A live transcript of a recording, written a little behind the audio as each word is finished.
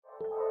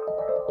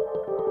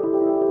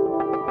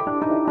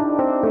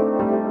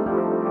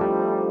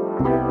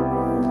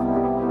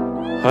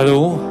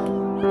Hallo.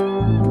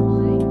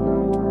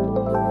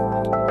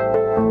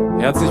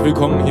 Herzlich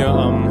willkommen hier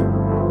am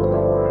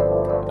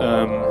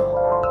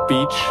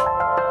Beach.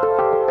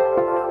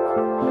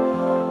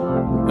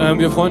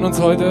 Wir freuen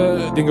uns heute,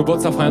 den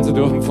Geburtstag feiern zu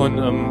dürfen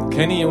von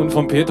Kenny und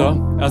von Peter.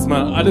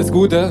 Erstmal alles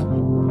Gute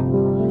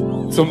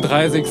zum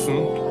 30.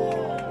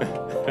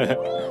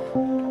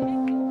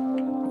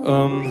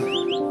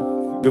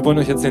 Wir wollen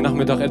euch jetzt den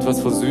Nachmittag etwas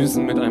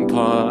versüßen mit ein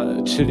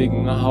paar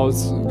chilligen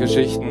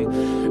Hausgeschichten.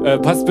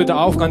 Passt bitte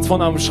auf, ganz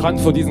vorne am Strand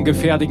vor diesen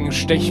gefährlichen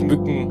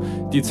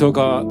Stechmücken, die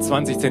ca.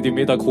 20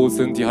 cm groß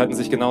sind. Die halten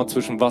sich genau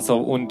zwischen Wasser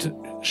und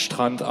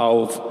Strand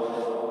auf.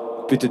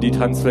 Bitte die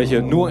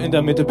Tanzfläche nur in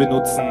der Mitte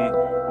benutzen.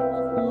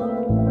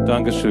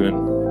 Dankeschön.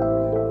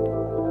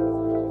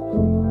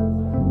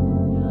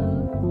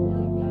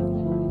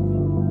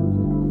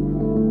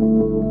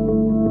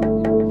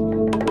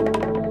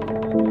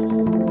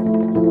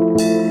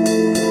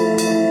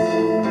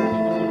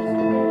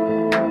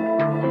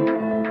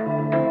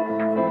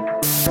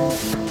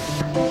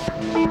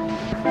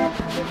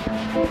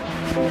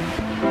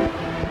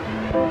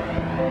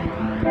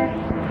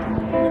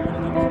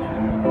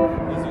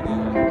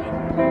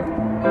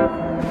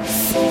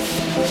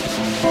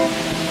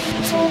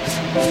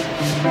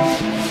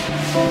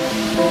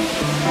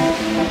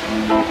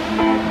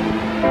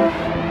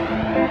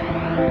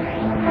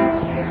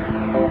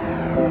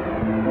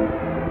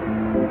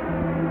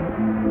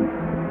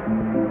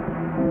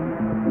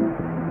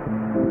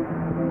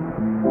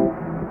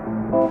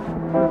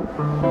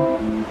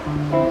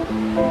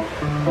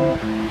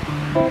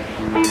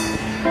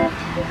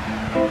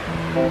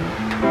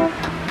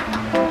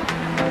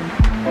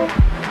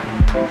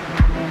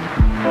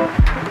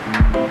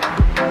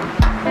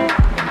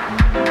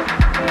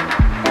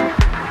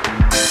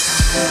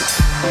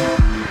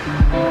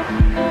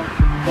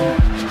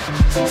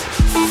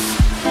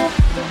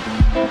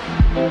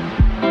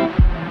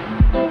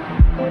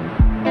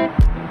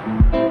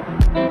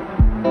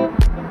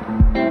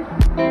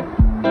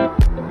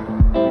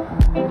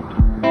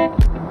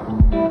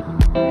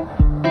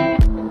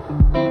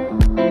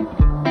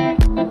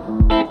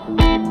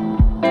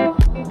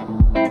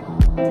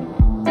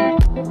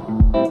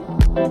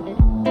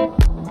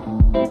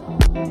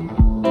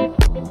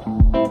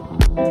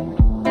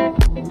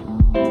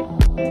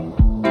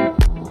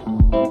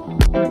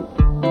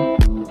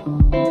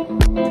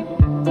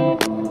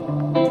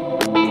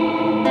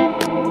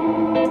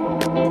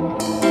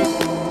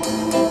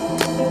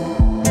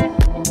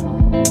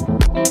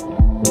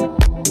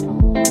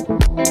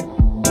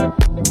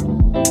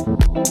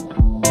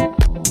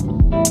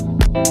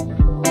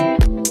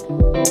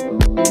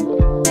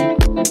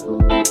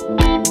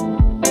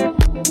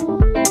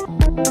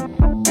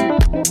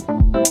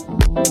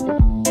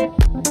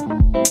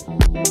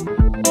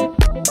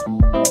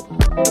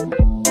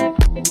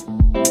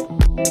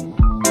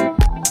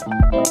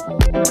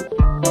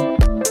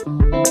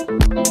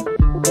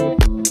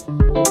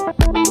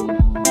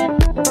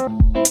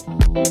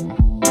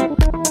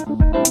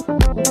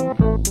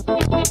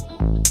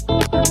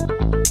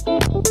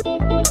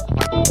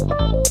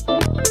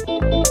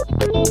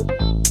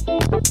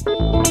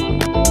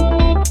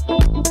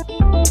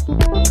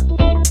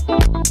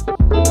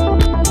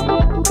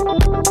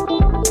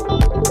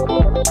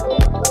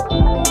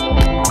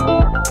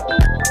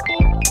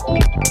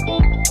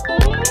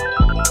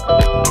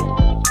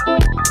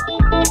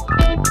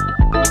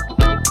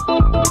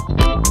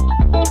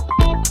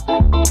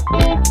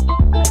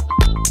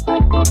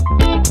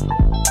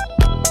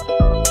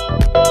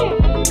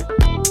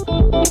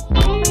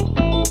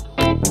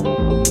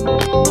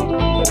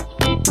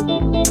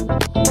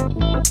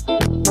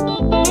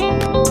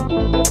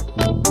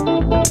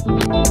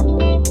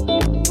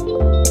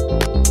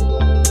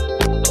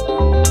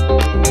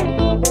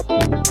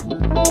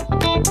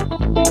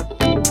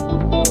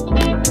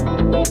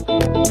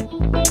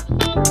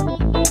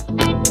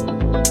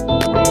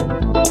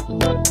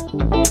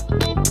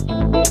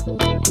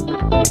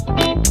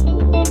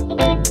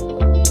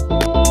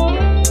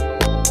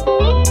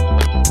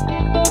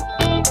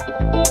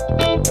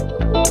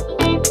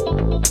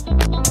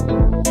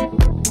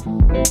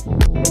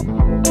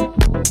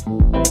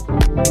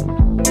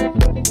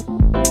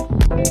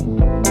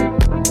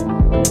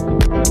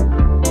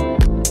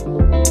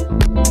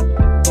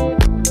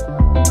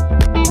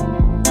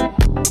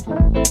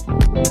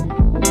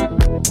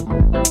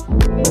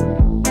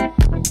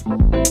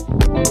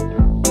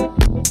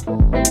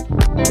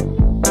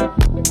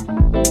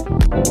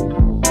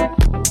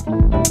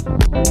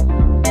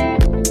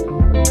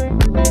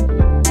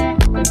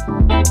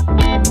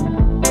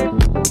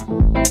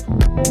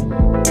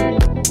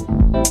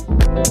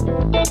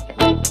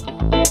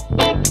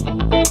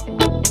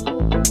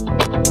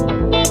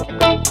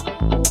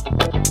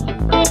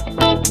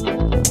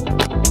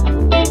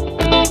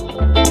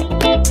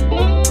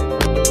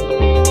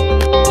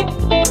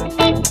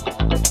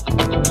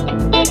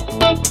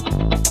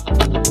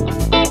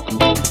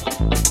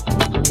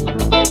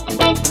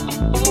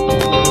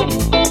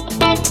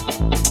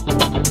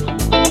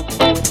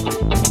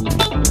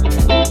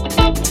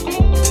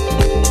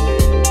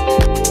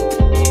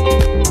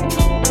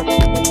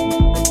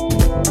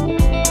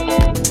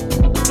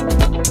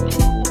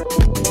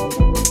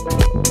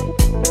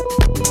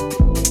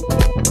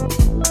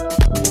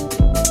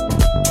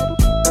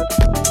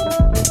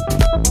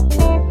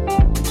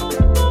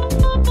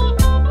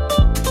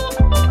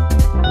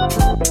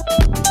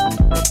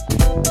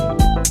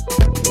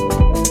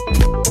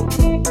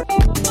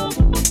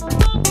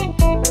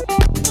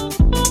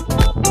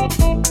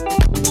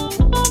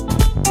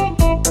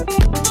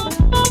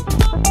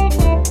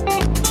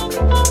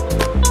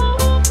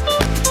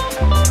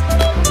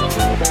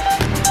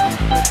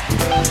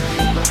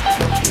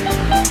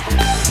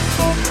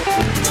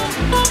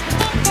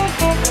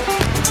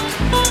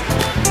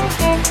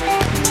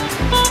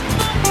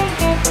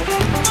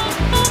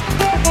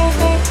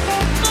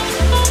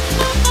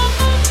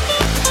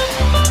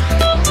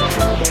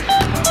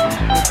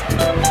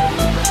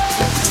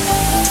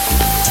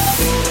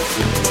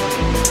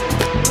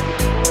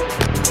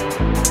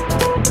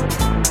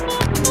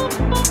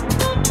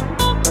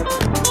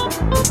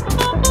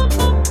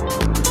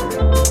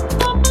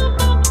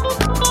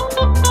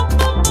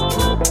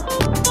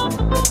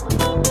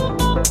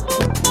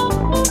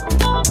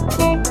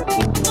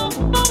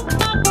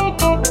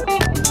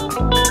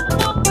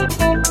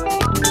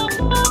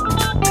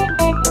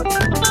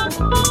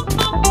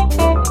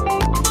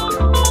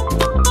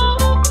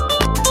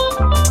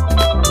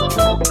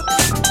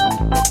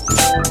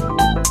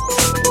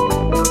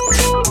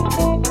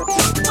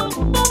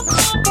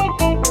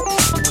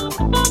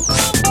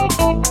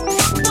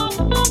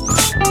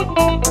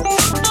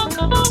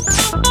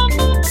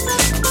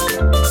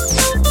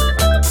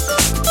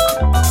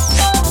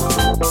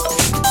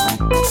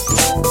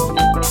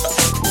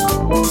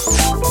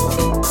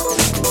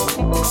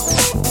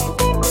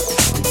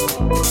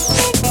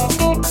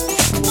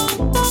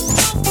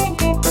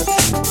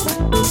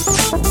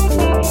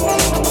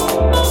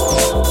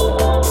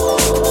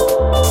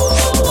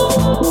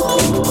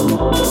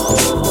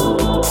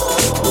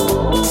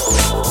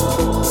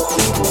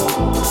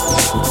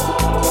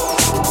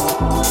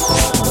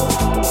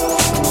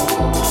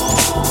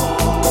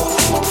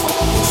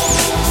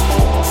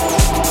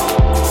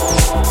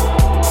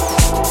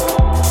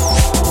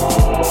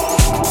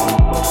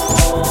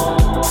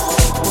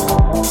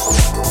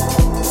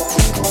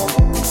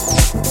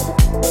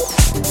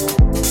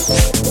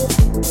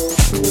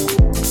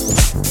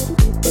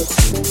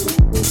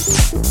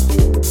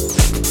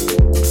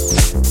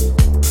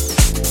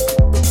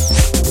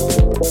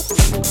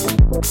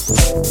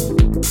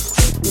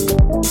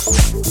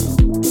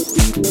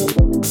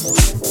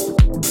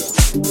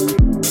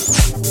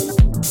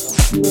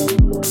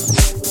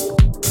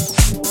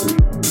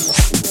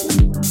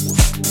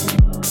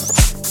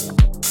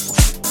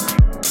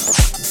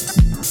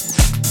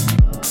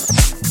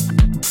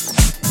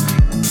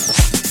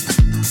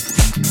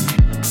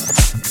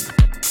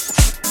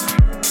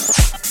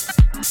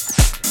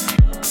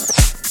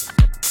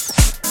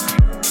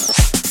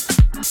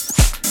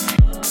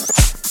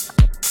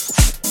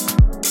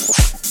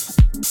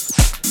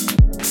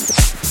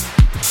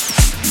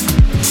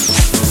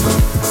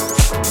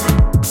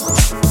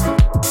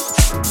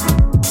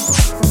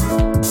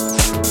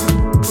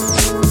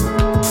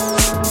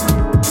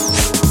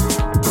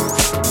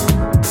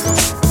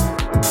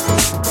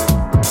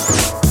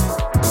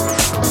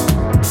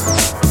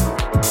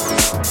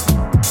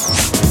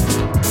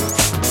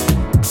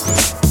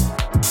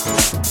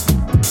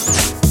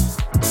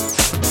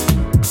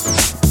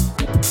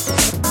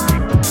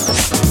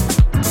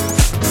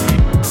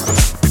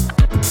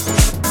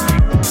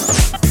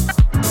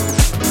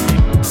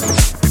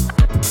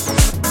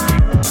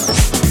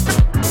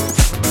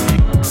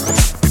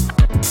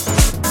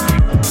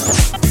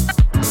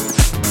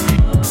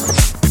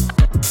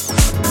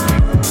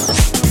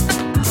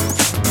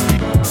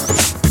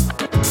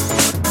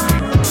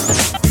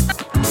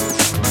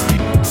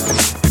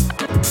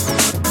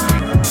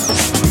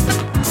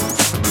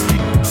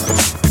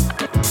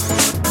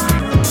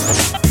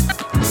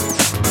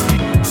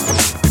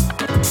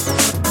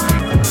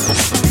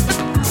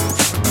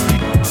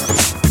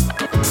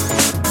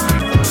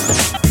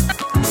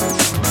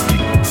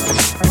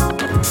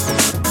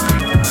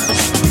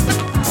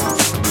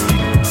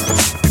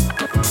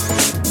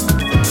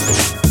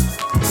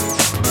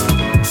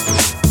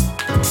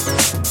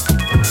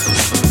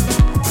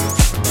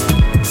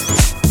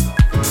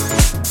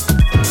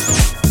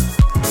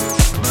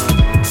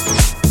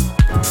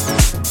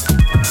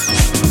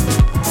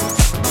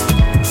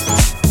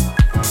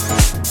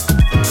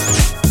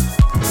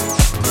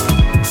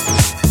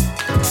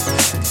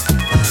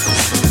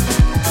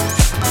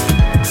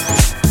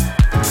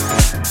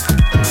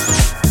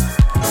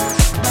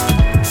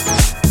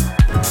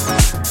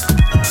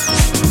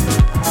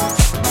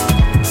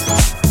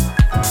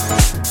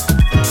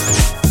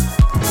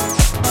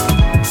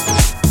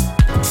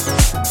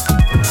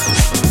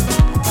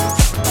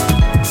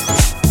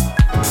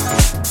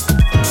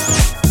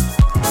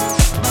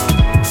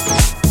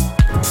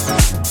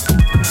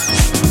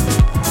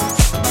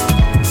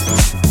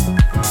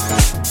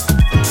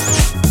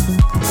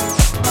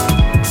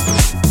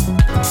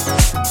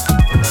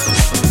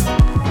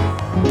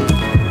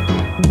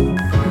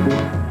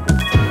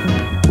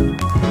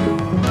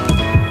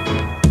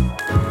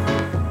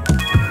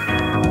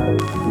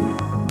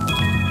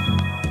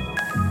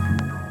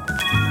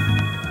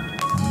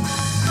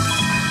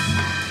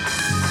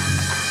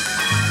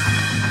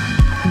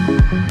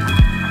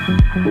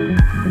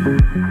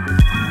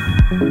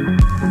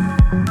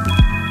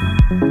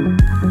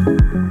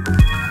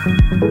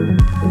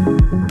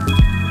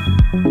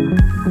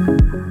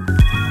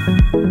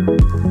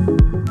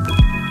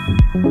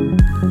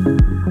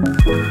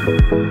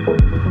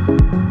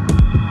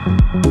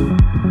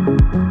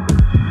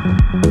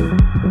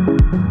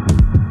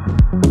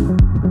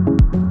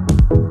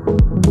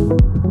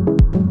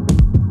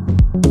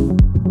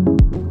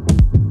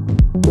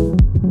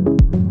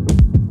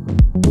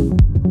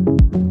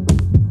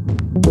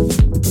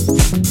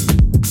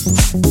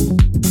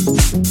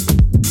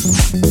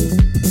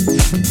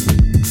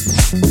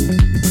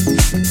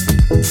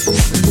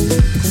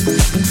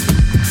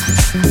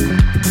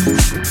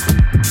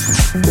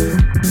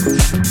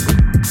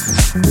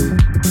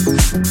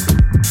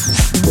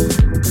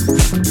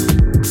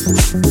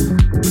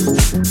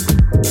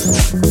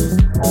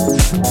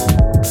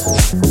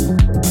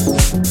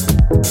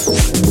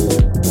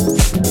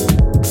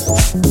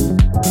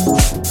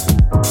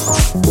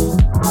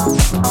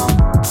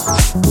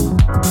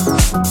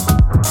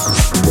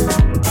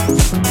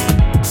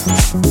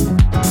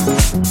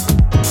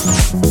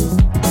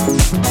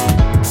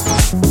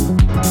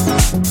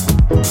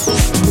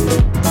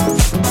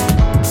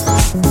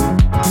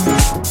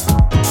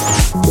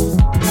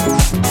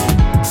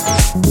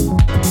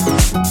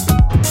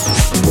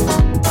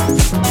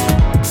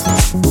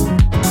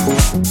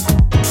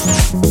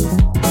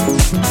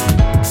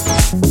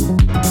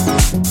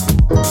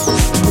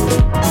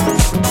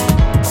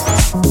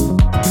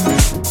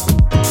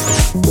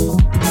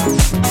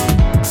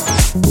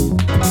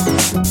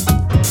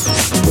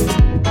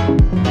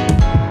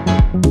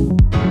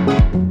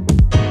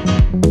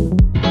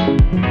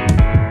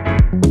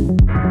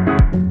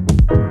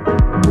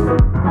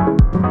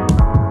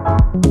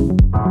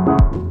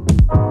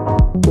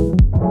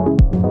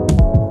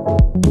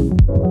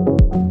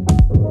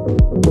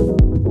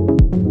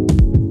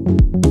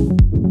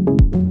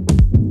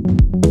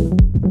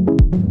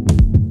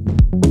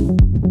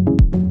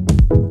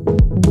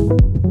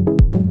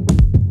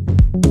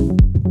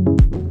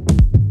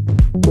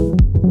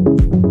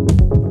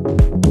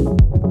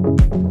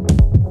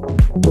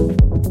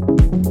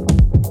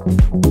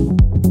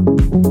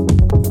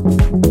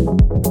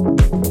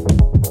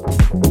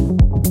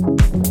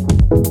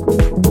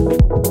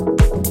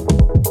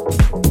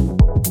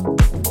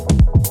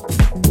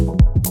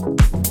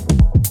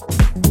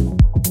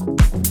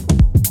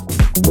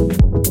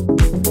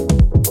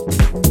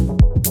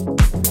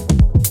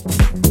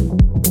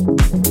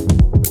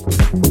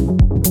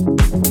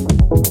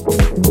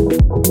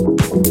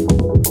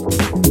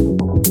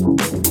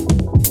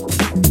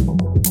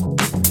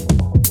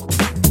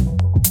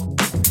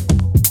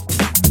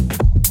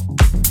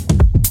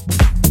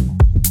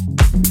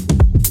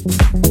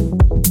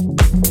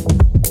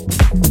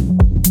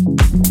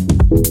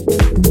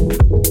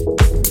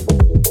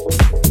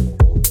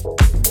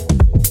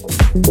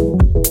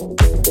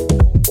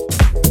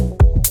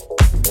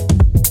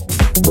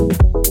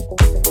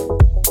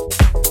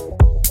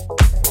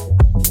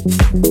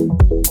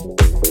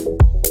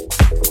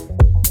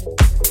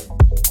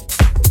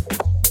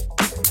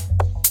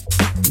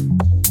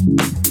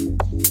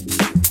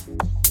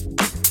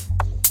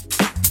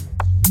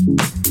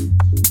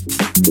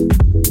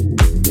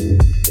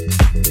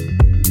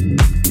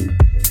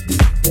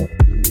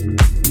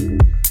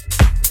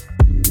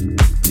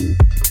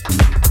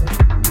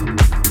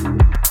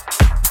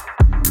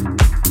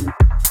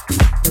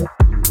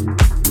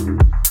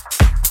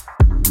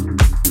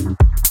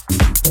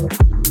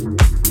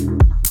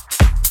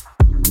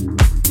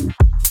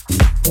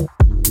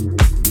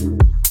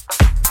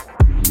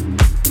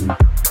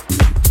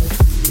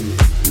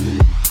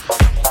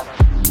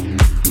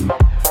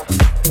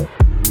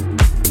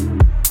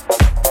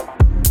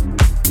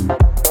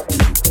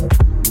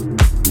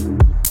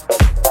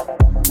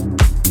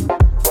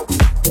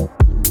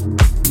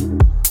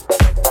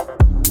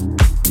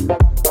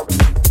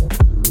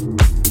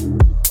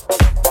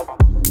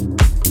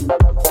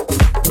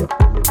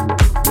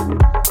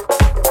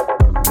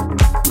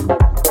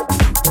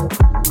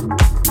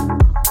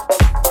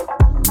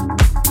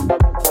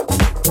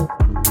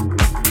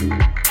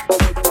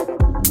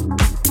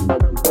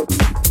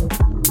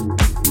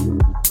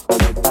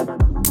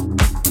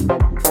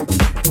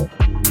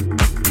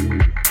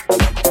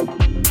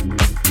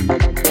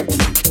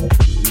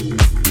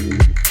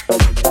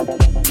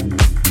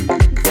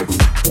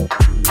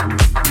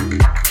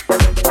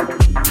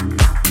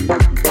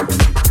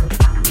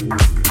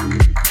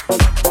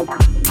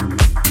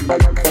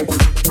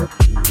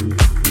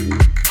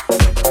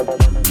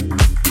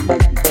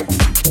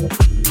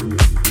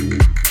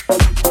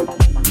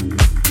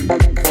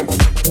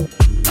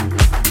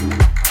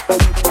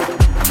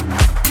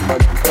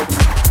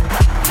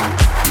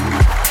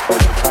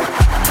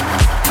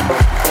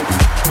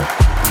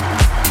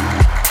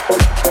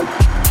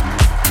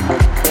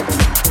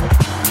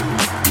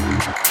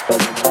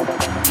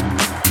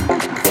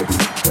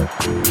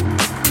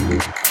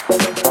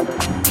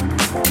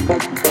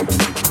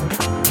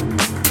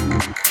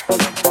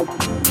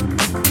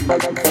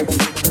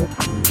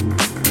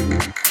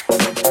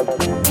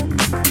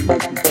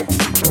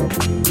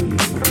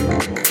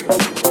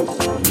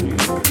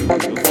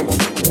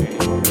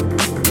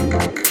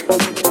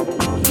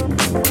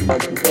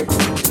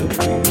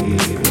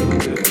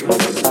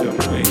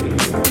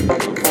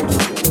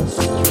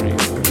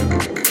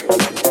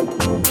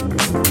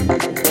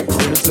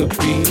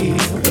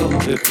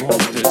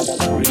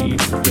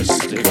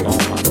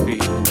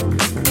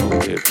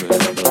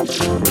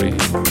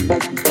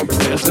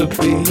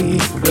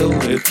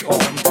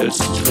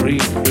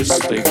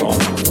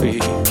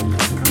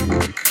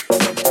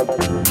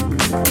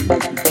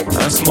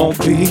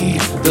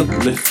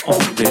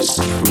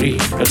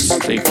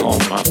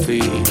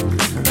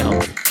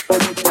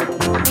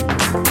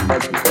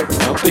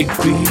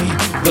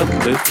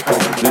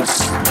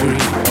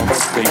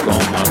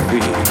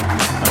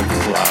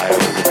 fly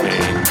over me.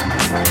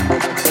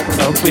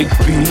 A big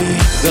bee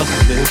that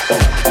live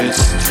on this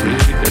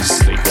tree that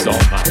sticks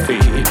on my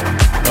feet.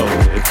 Oh,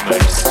 live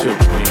next to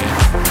me.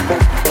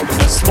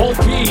 A small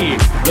bee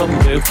that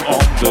live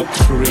on the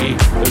tree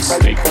that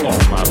stick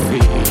on my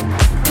feet.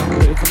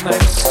 Live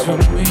next to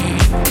me.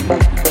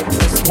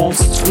 A small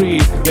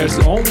street, there's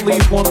only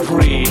one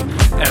tree,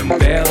 and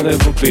there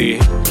live a bee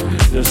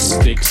that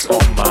sticks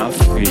on my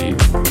feet.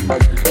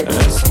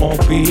 A small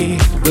bee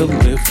that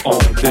live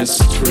on this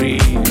tree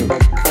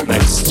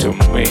next to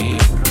me,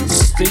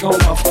 stick on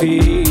my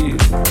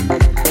feet.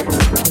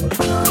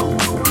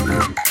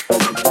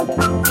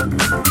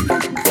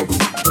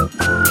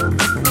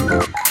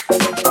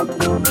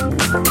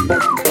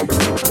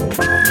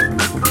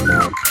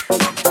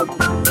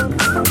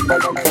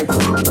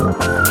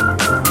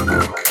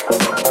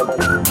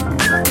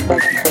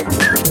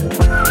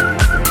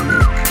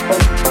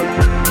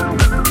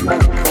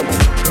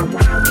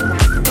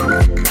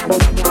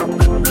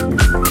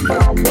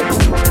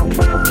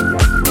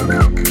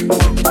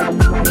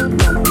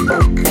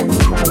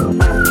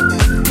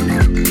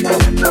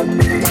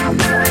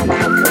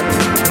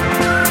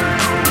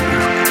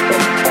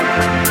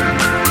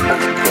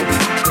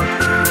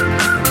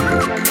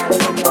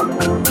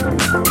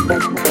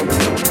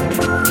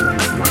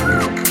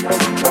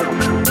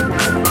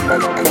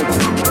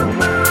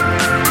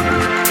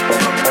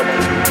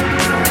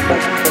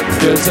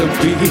 There's a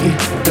bee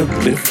that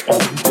live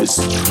on this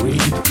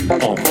tree,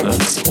 on a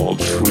small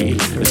tree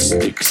that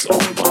sticks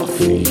on my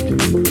feet.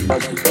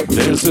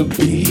 There's a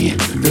bee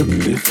that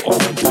live on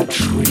the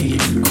tree,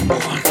 come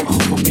on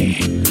over me,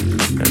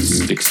 that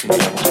sticks on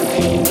my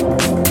feet.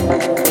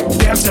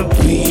 There's a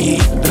bee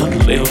that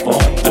live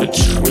on the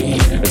tree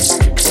that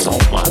sticks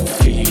on my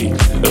feet,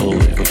 that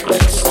live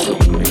next to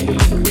me.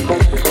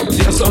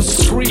 There's a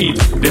street,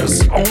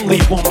 there's only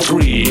one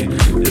tree,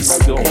 it's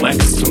still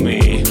next to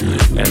me,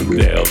 and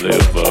there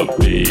live a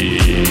bee.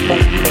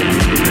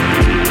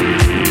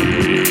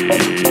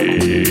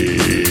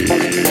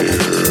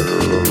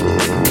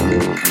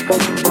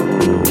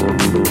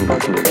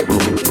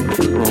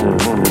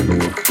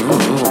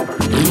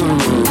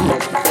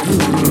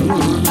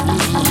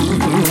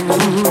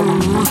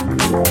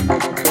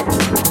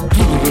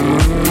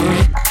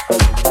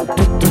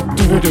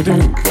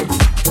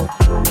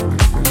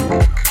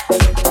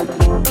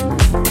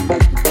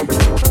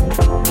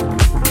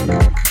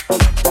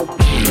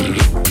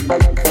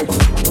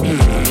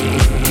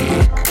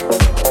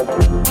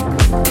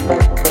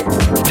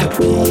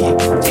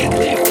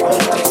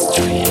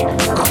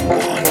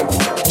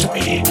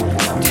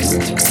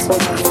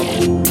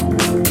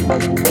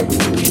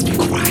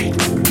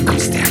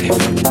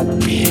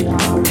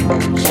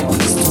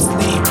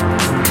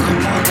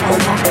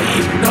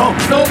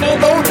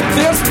 No,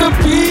 there's the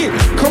bee.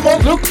 Come on,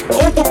 look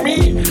over me.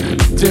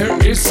 There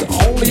is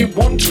only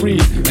one tree,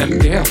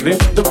 and there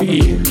lives the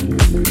bee.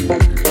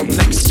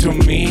 Next to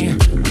me,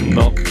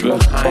 not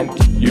behind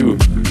you,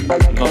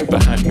 not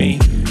behind me,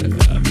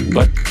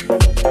 but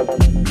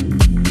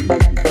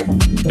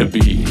the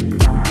bee.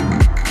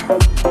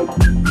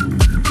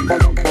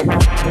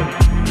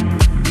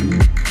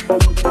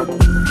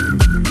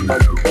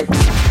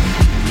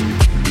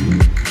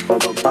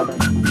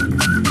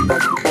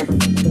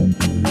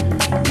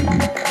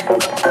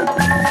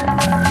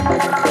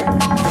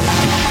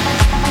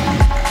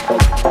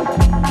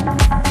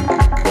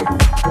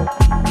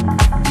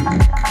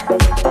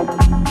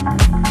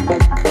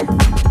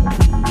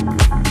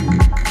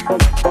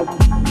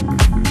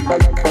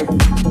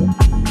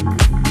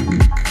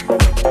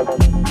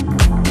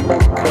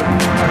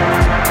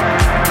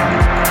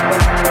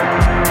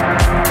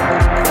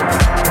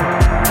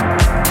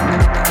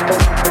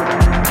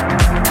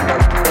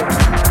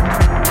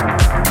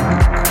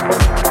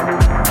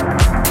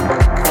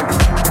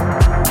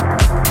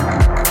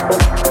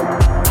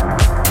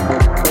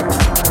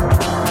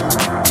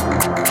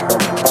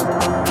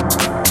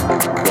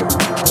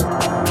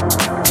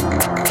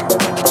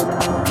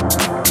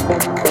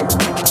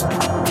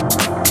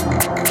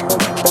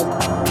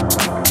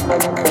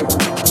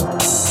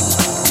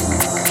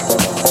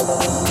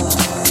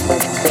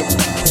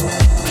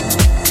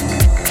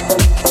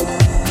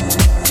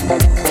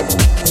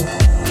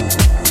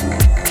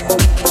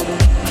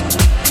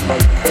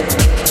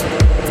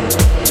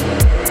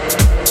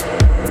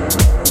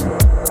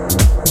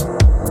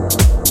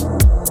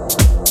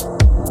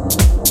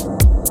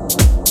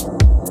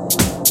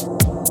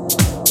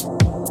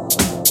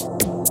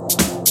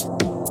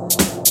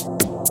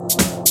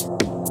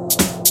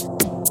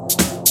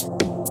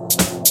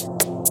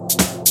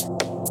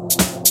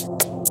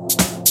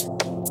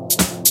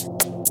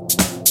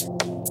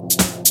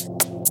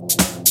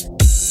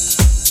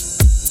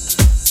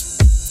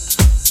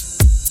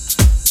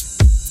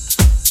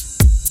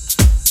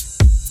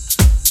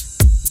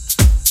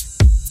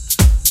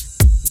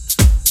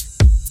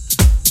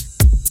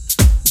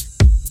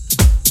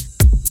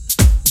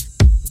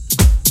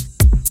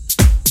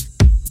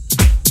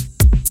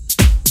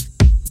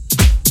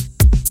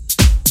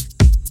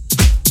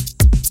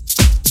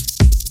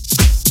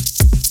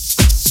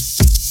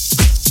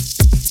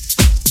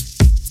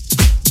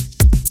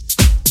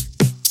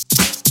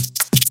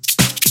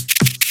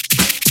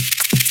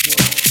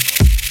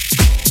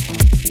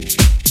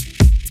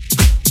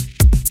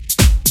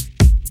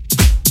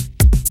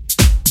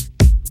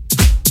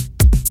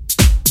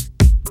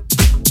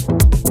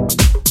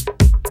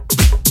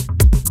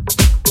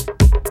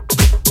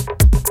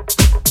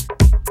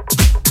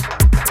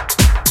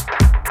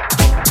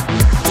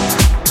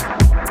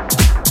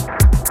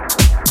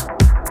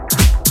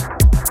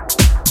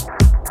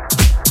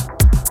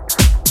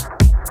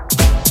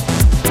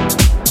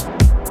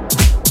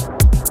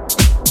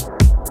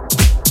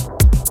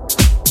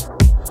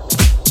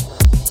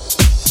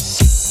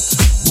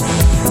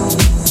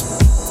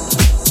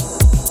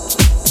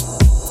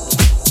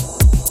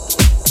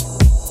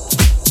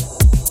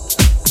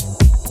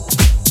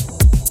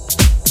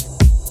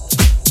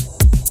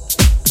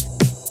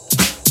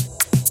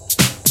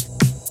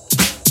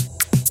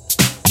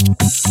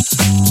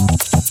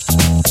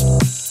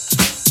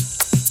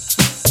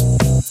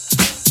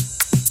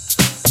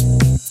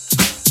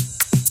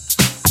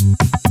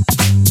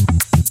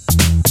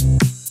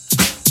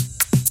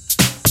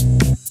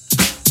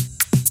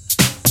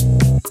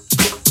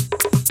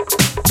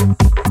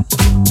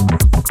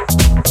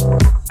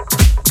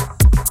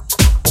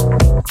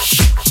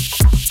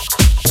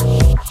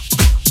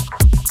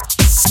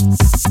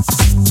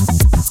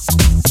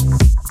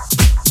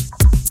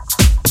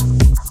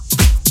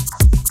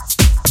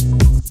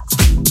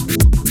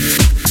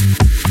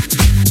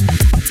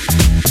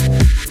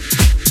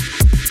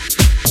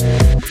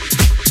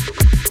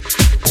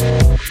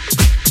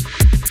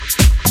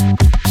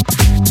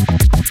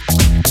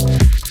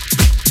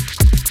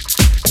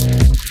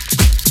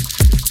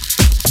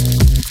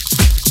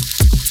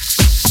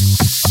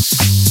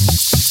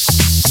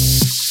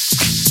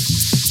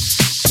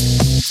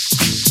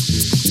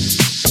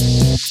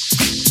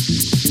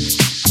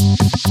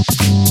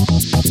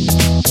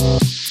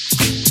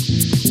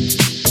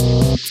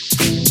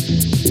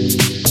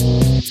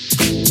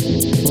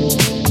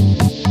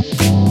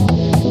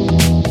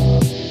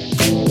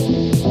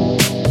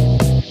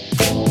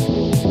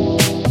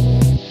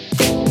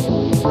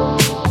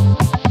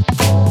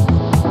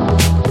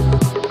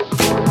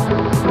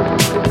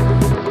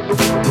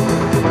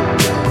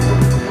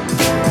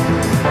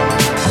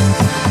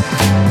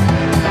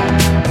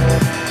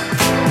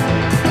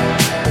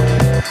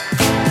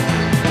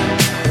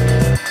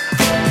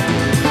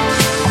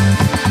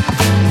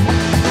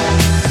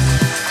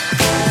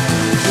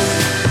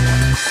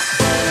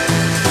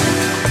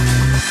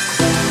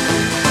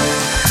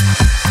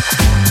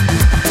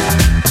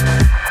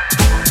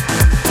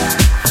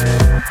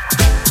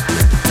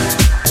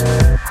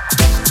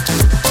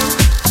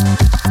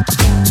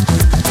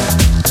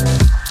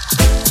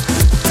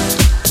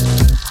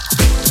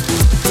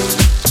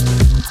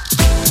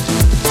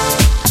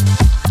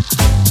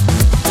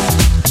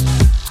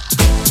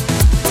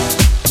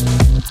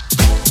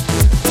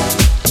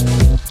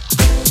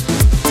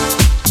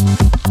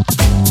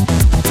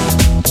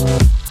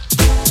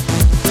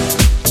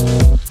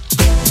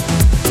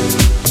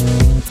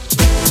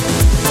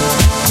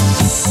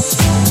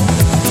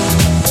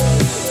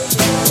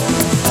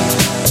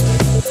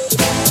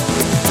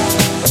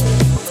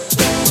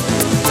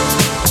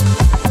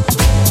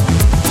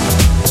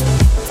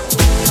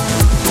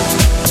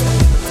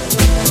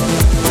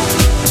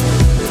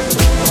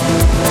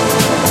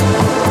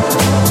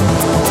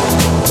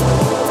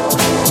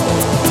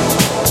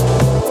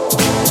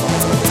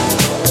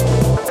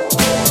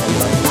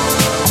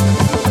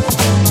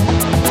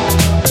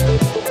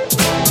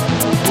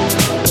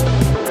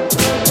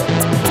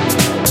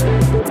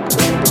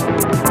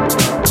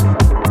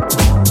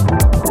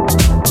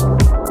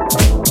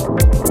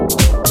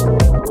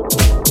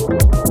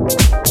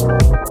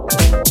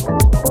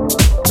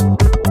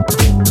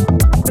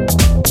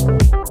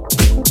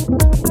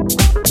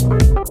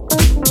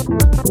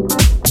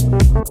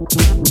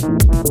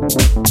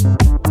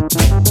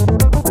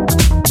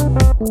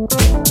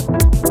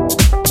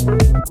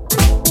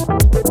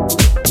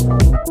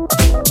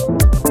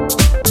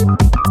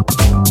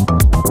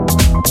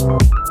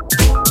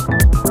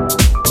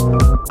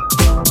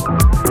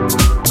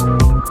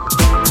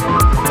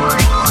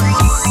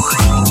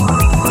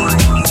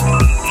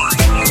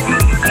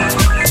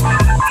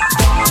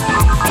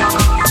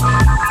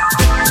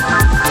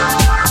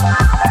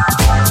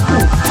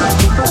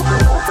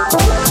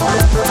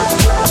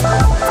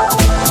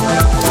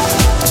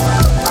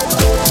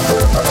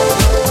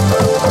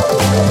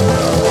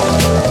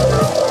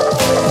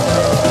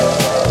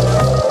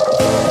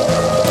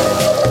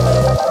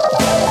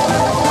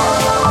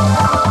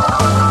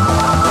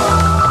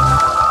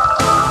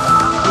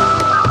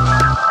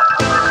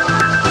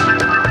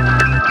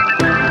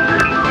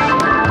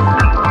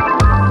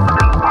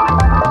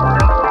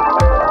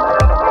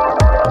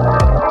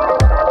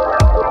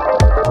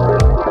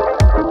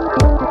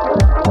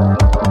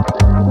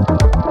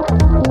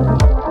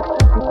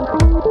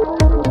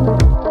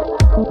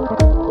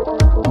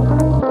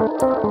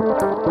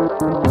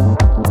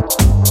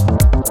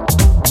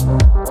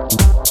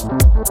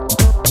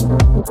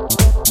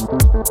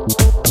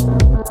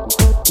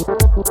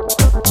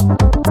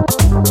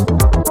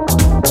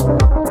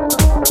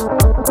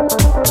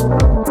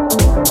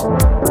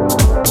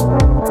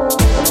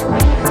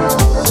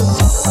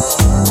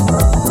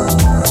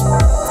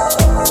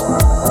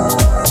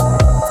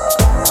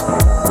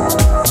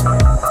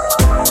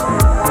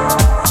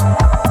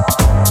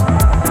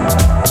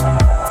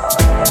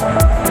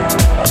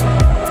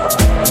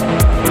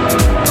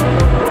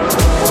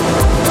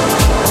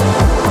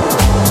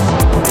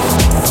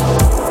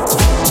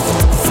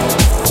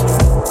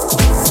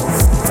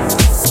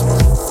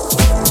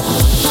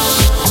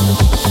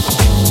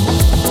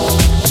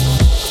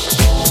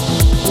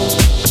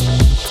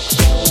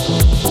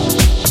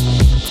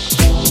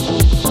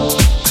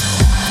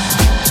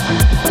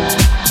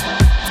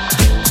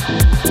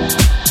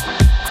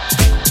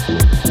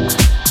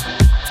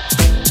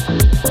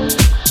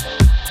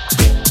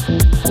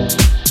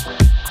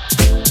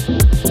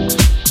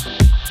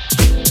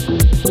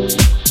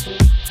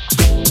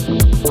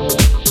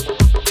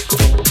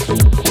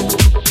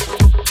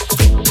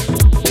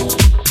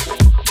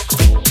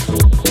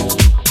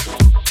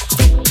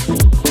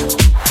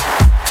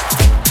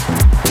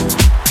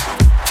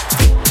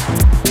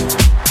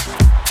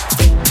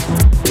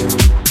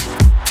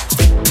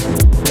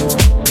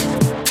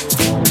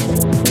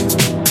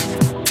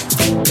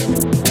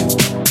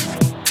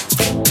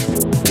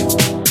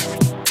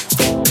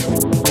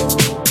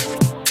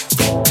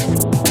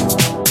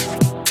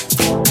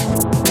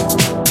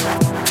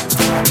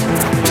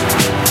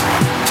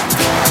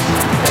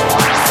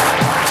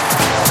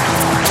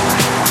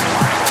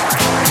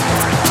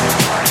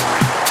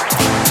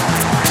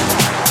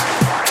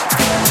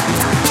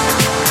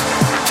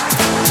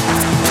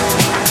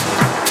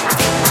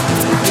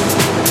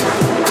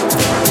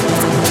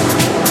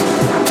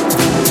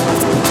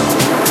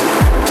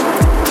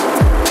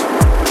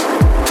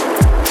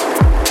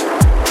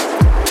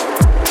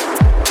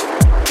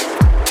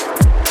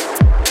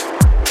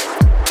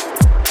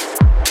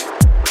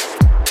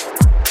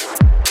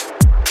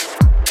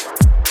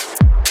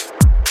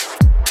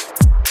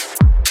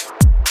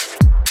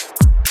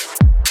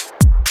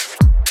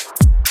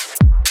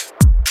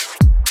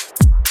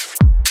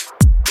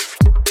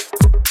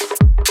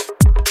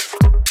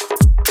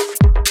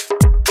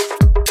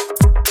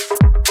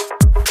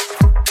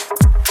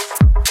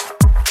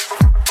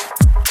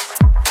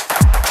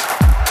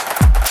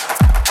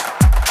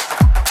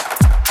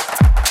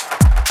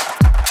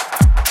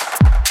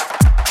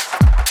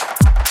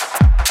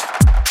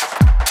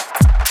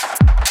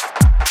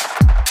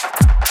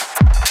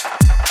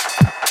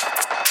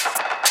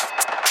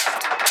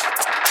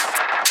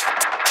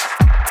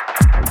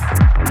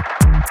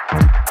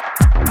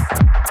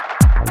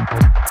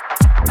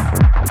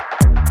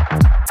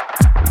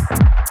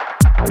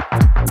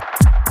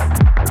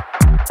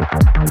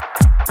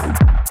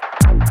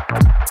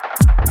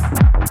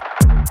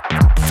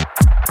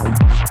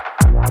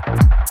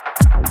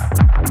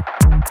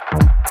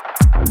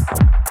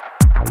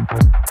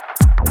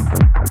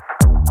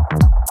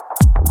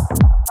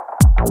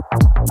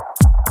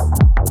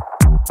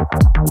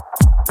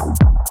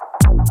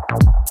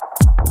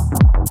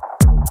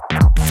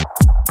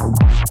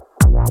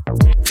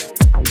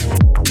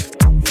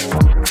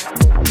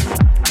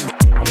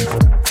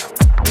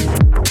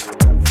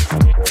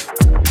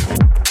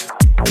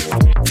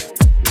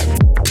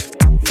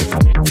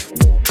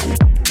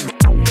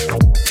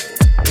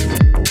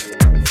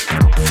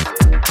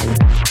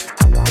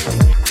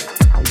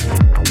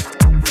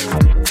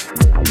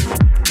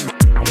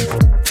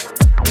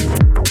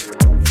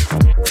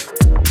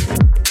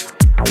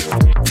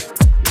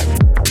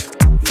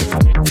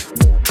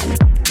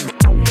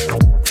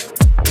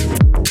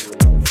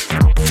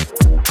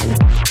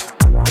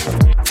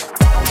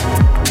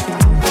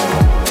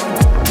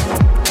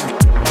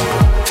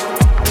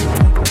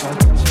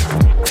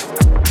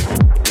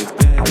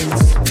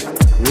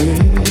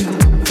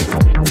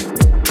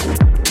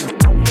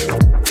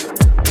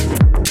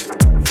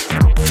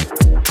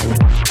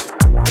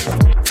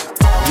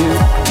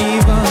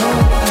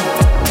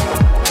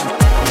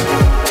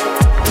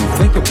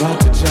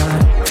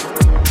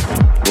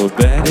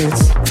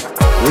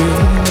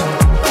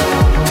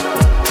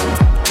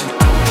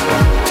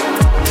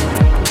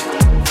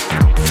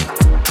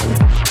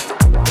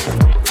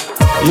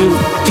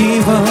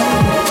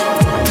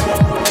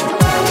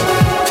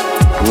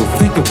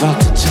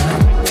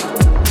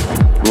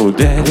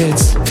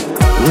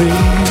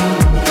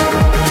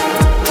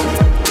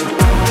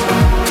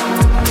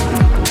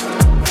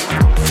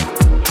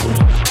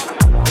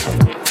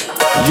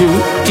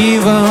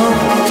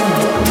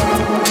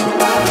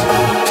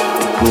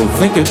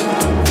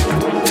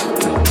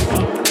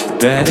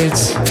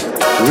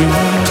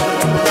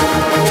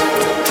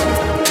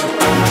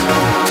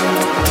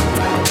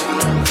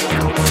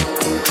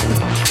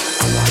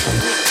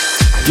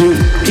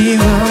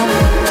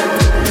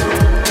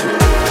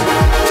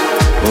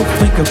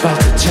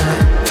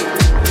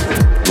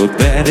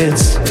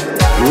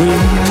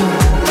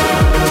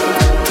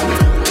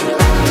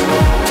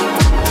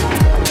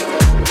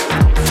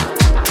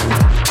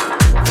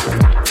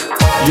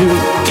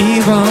 You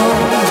evil.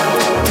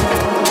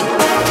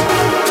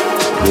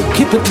 We'll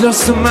keep it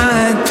close to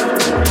mind.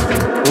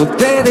 Well,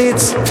 that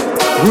it's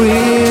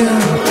real.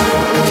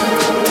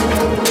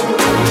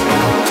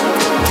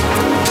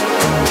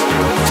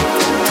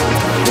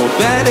 Well,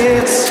 that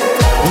it's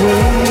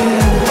real.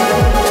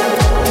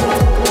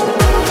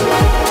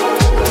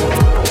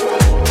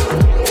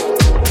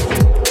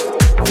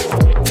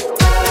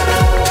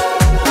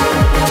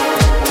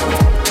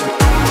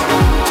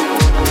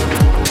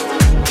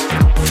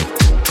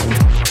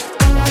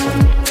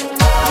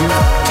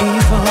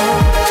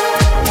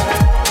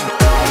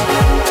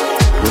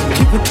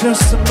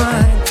 Just a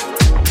mind,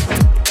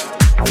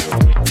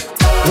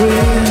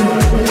 real.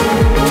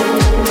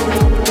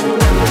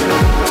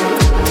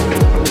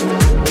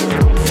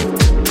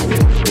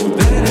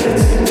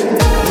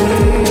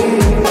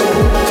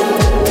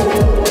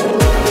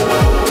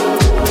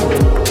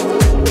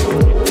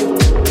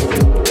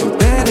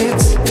 That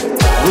is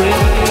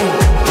real.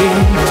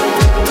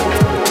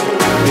 That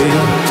is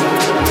real.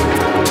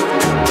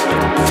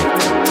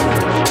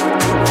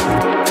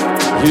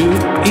 You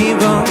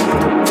evil.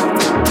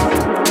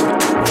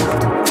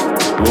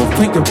 Well,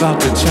 think about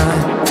the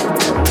time.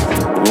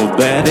 Well,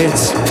 that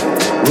is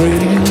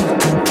real.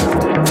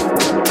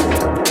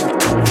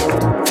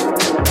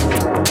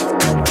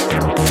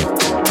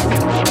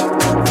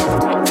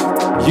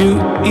 You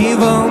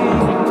evil.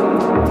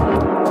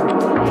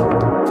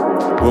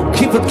 Well,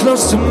 keep it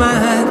close to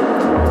mind.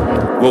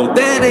 Well,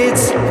 that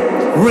is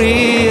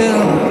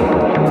real.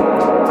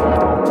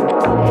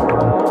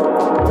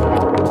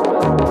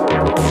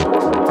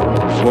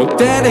 Well,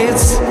 that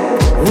is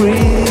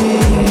real.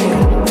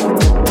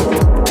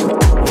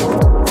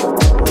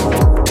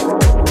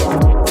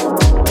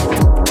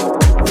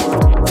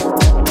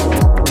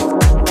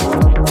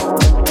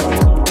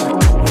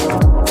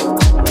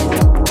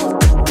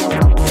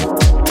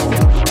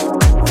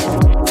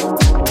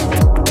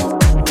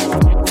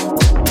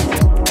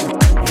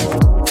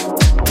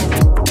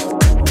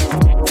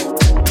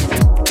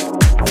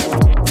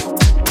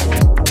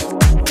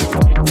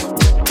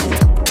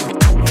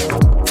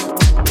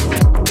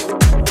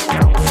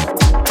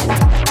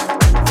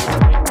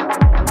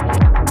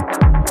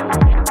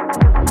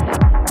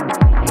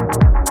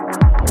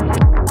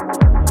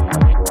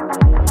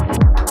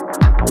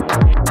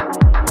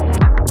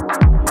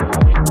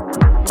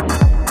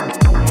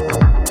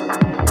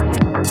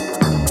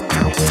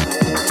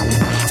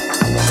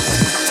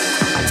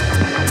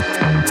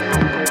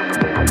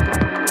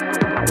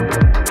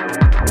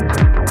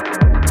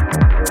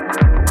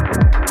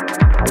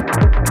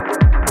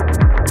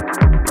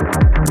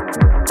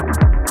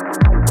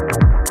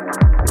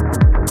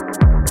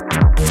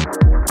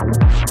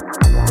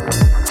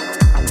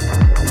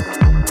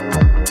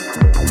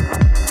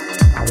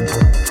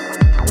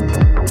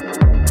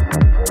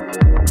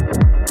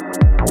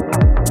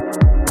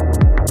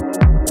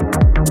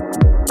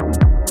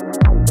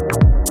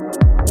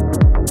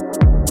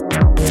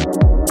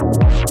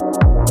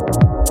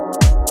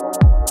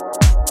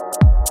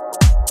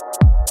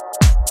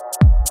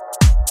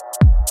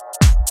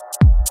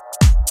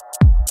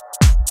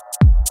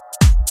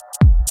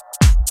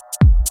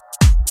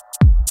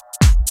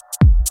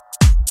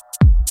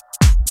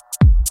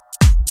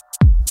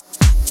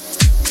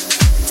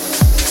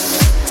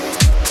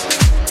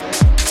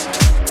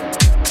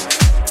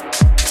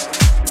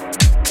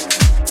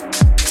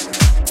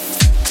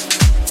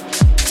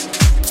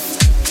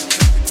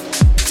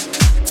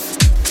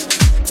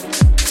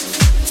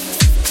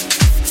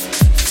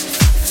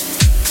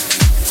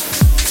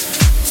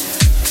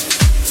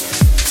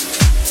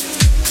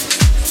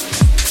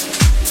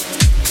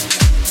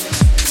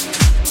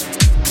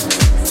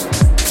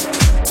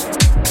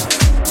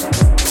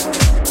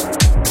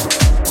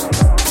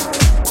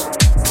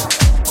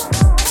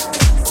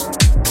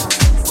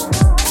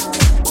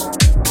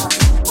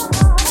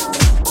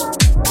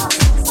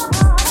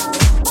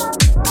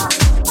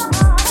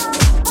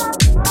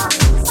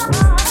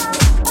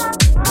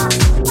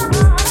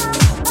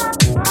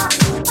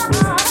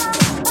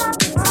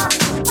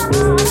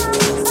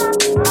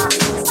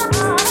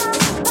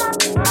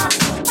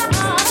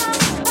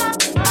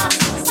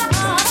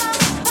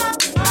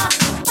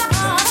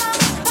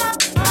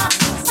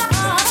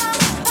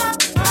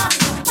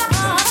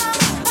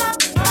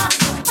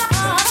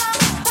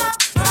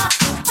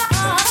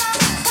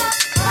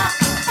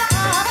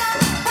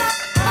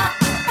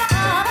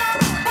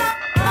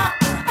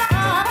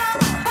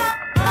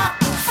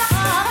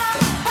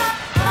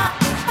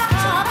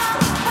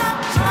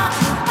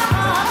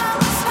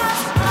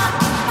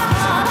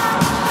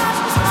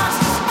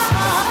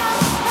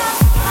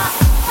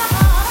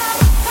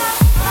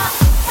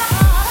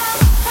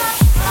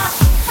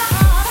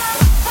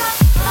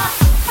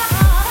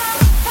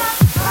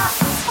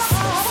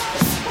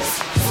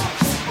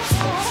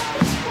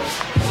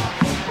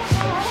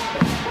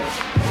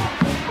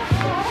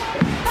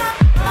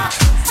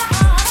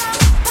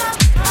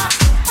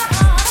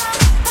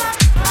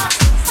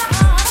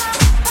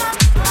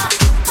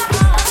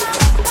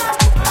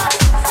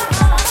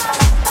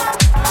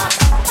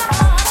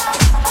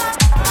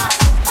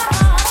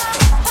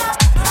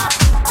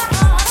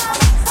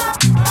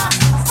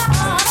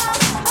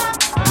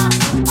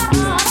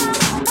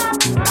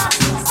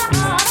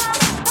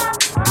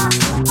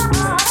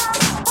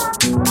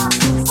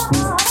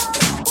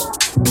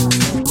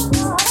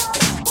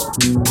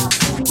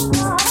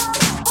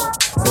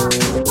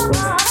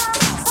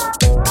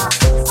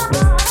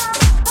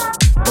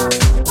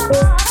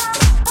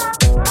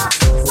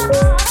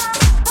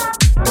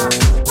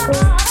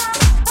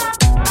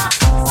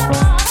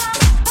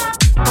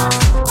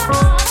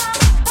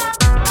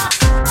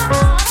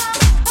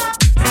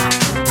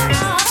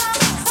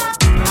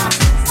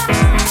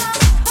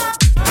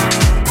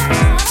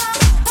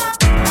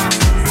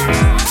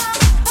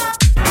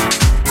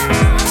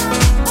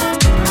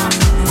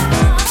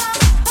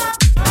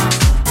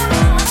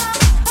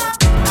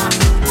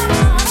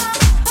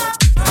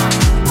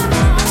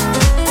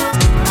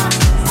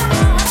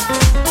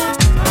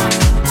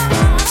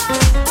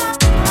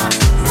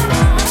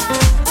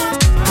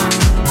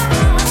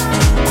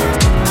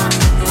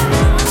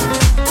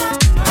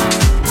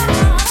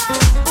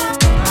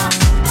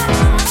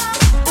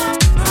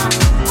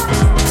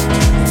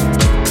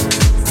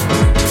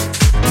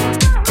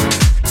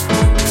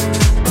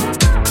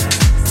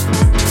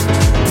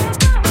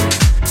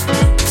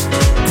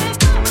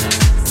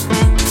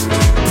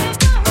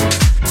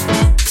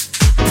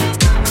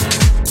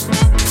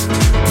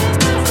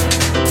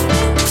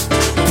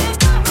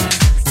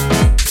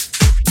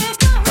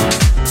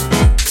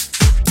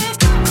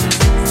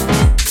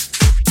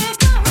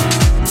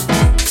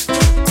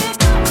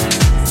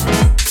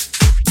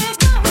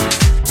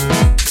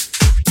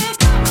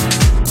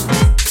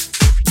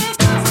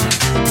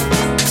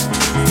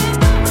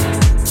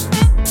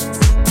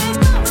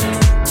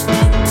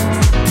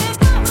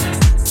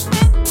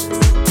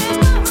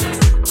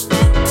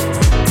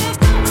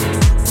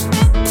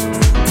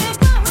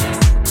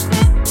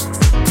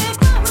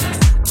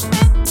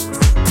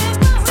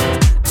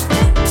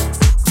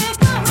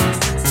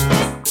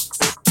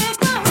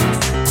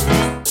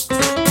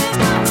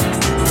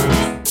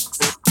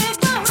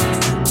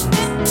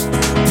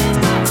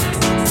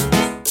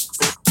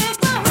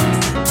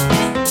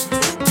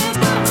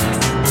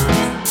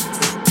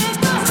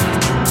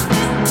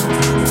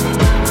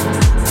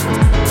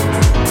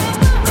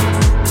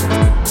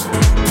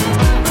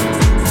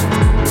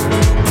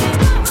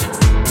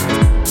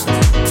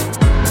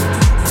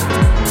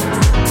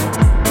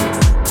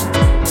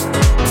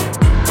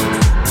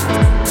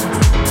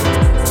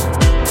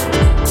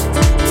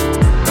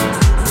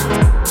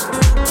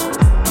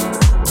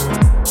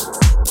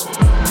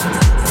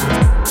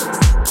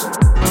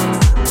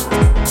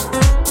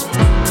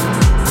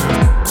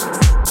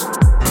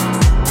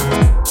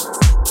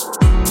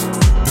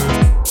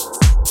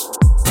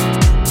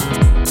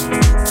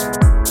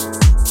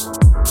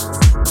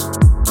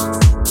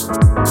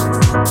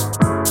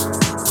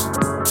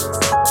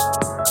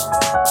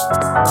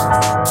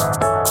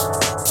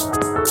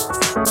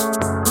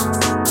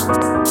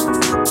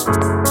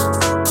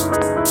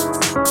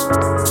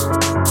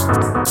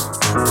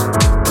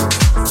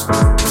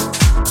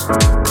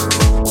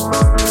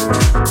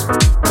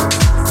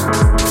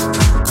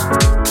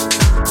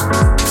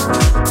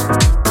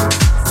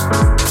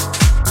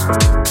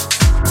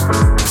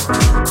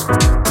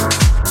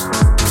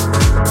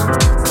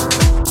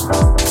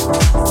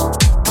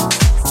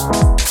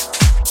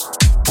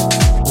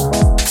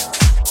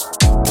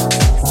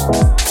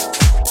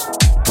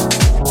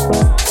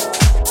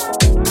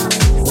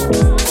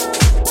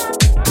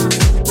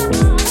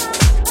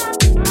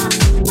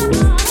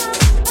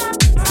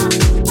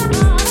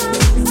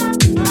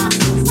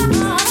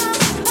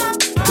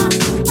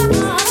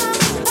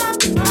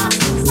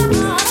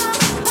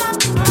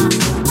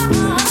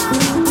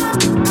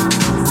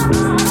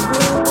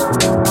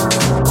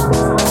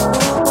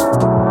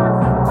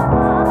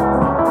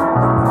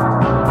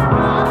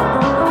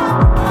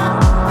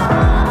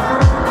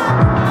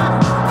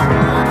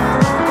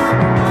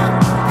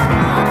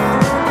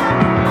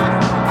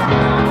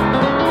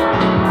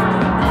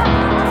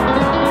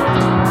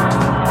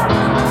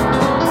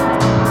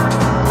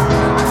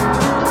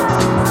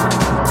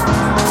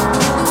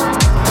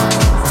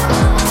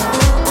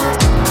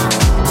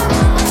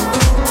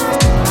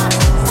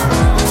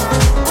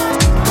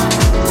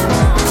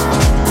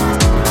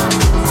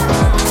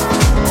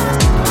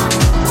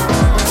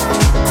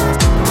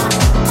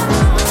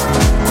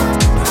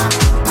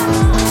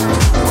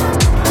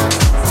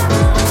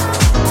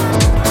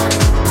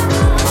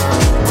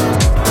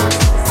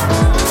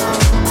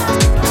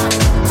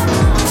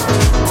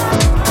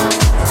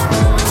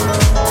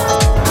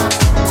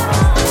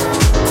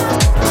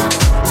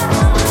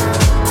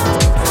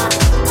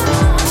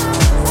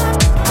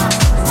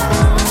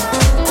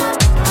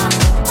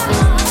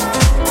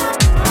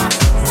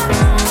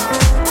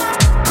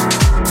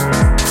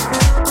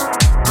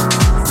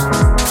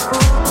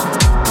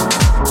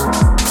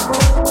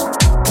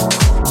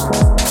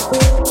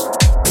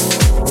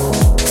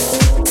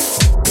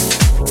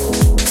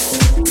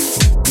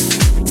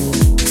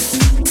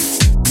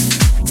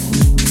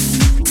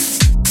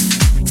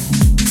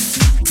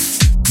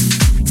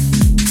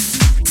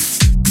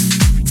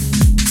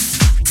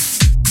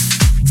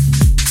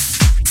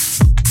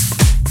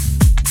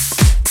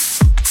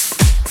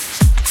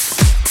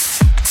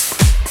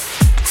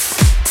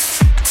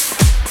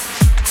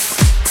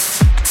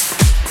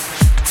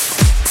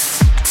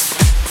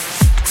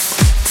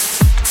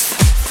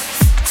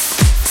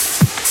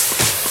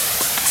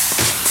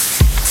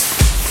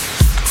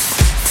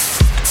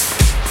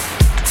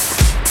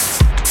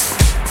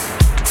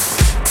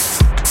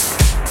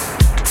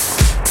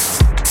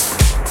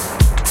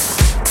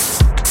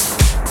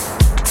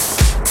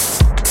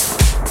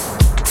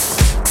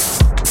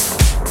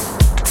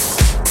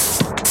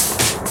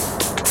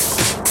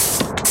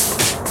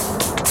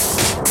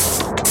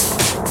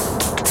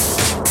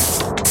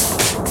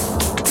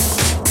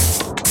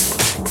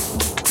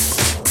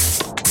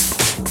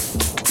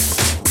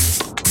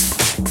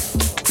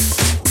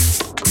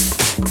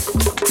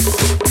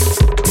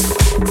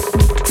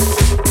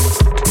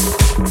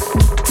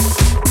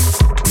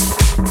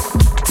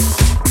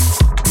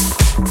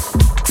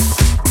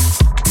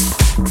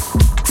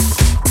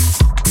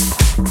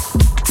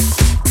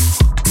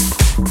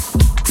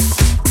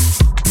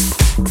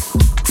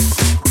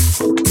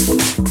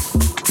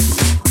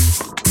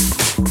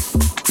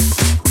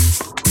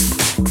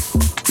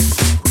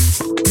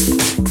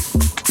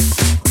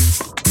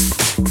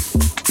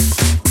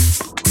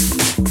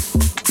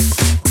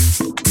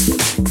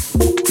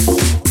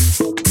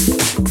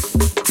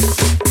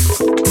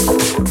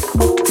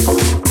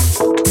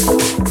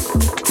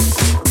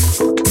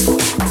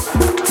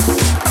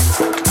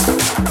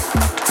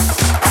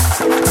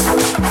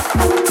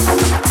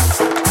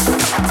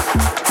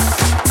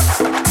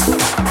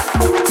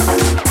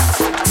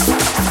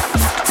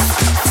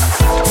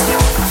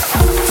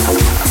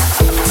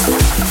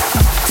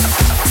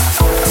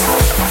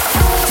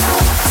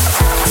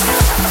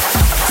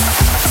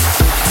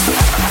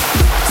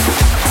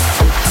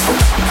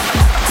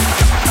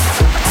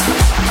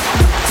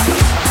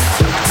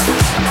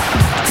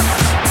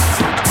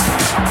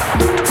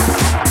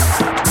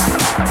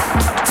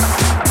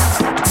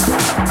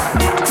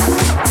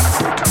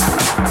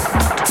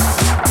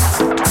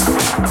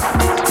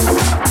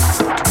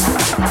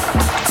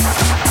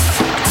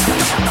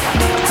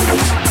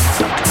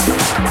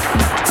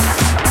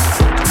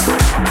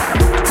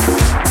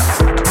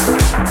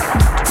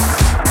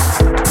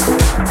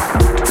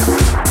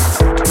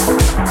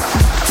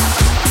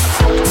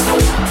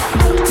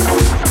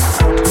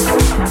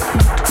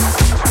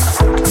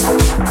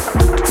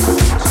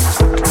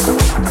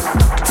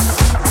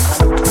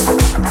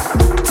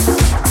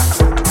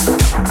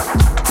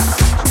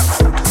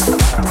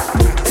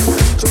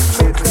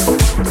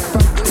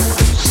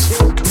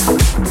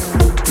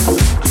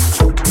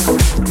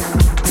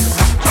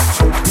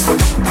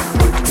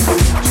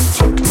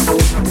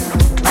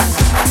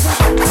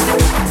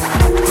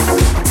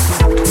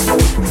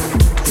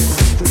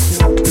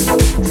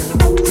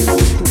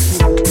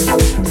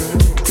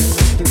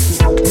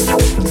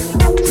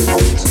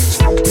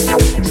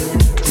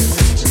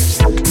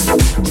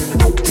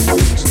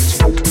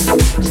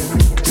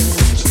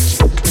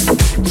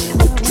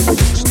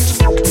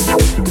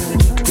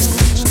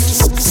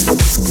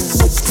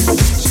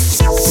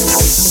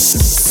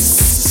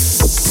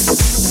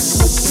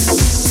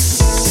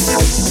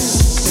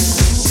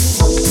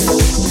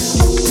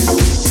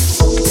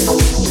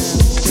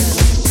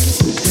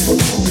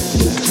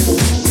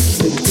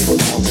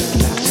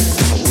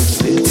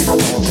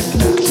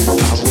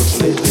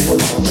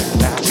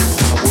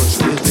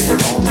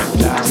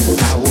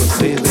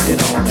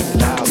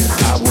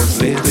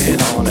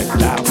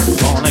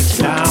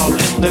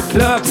 in the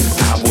club.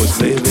 I was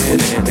living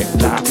in the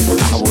cloud.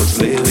 I was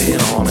living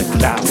on a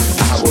cloud.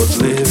 I was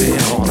living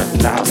on a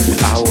cloud.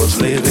 I was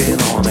living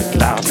on a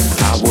cloud.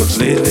 I was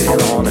living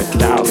on a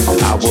cloud.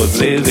 I was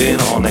living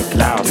on a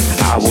cloud.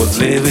 I was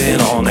living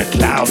on a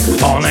cloud.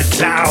 On a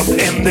cloud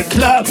in the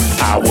club.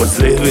 I was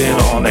living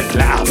on a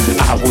cloud.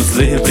 I was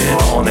living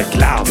on a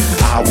cloud.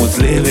 I was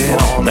living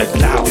on a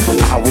cloud.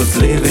 I was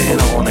living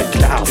on a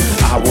cloud.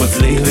 I was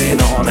living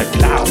on a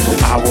cloud.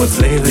 I was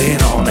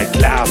living on a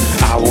cloud.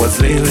 I was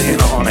living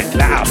on a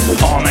cloud.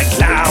 On a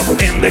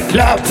cloud in the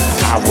club.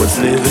 I was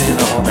living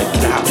on a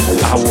cloud.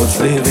 I was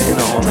living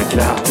on a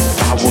cloud.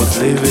 I was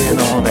living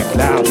on a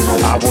cloud.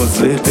 I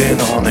was living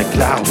on a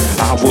cloud.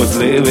 I was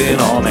living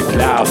on a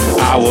cloud.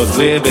 I was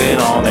living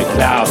on a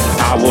cloud.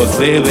 I was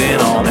living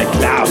on a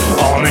cloud.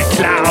 On a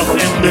cloud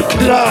in the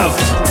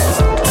club.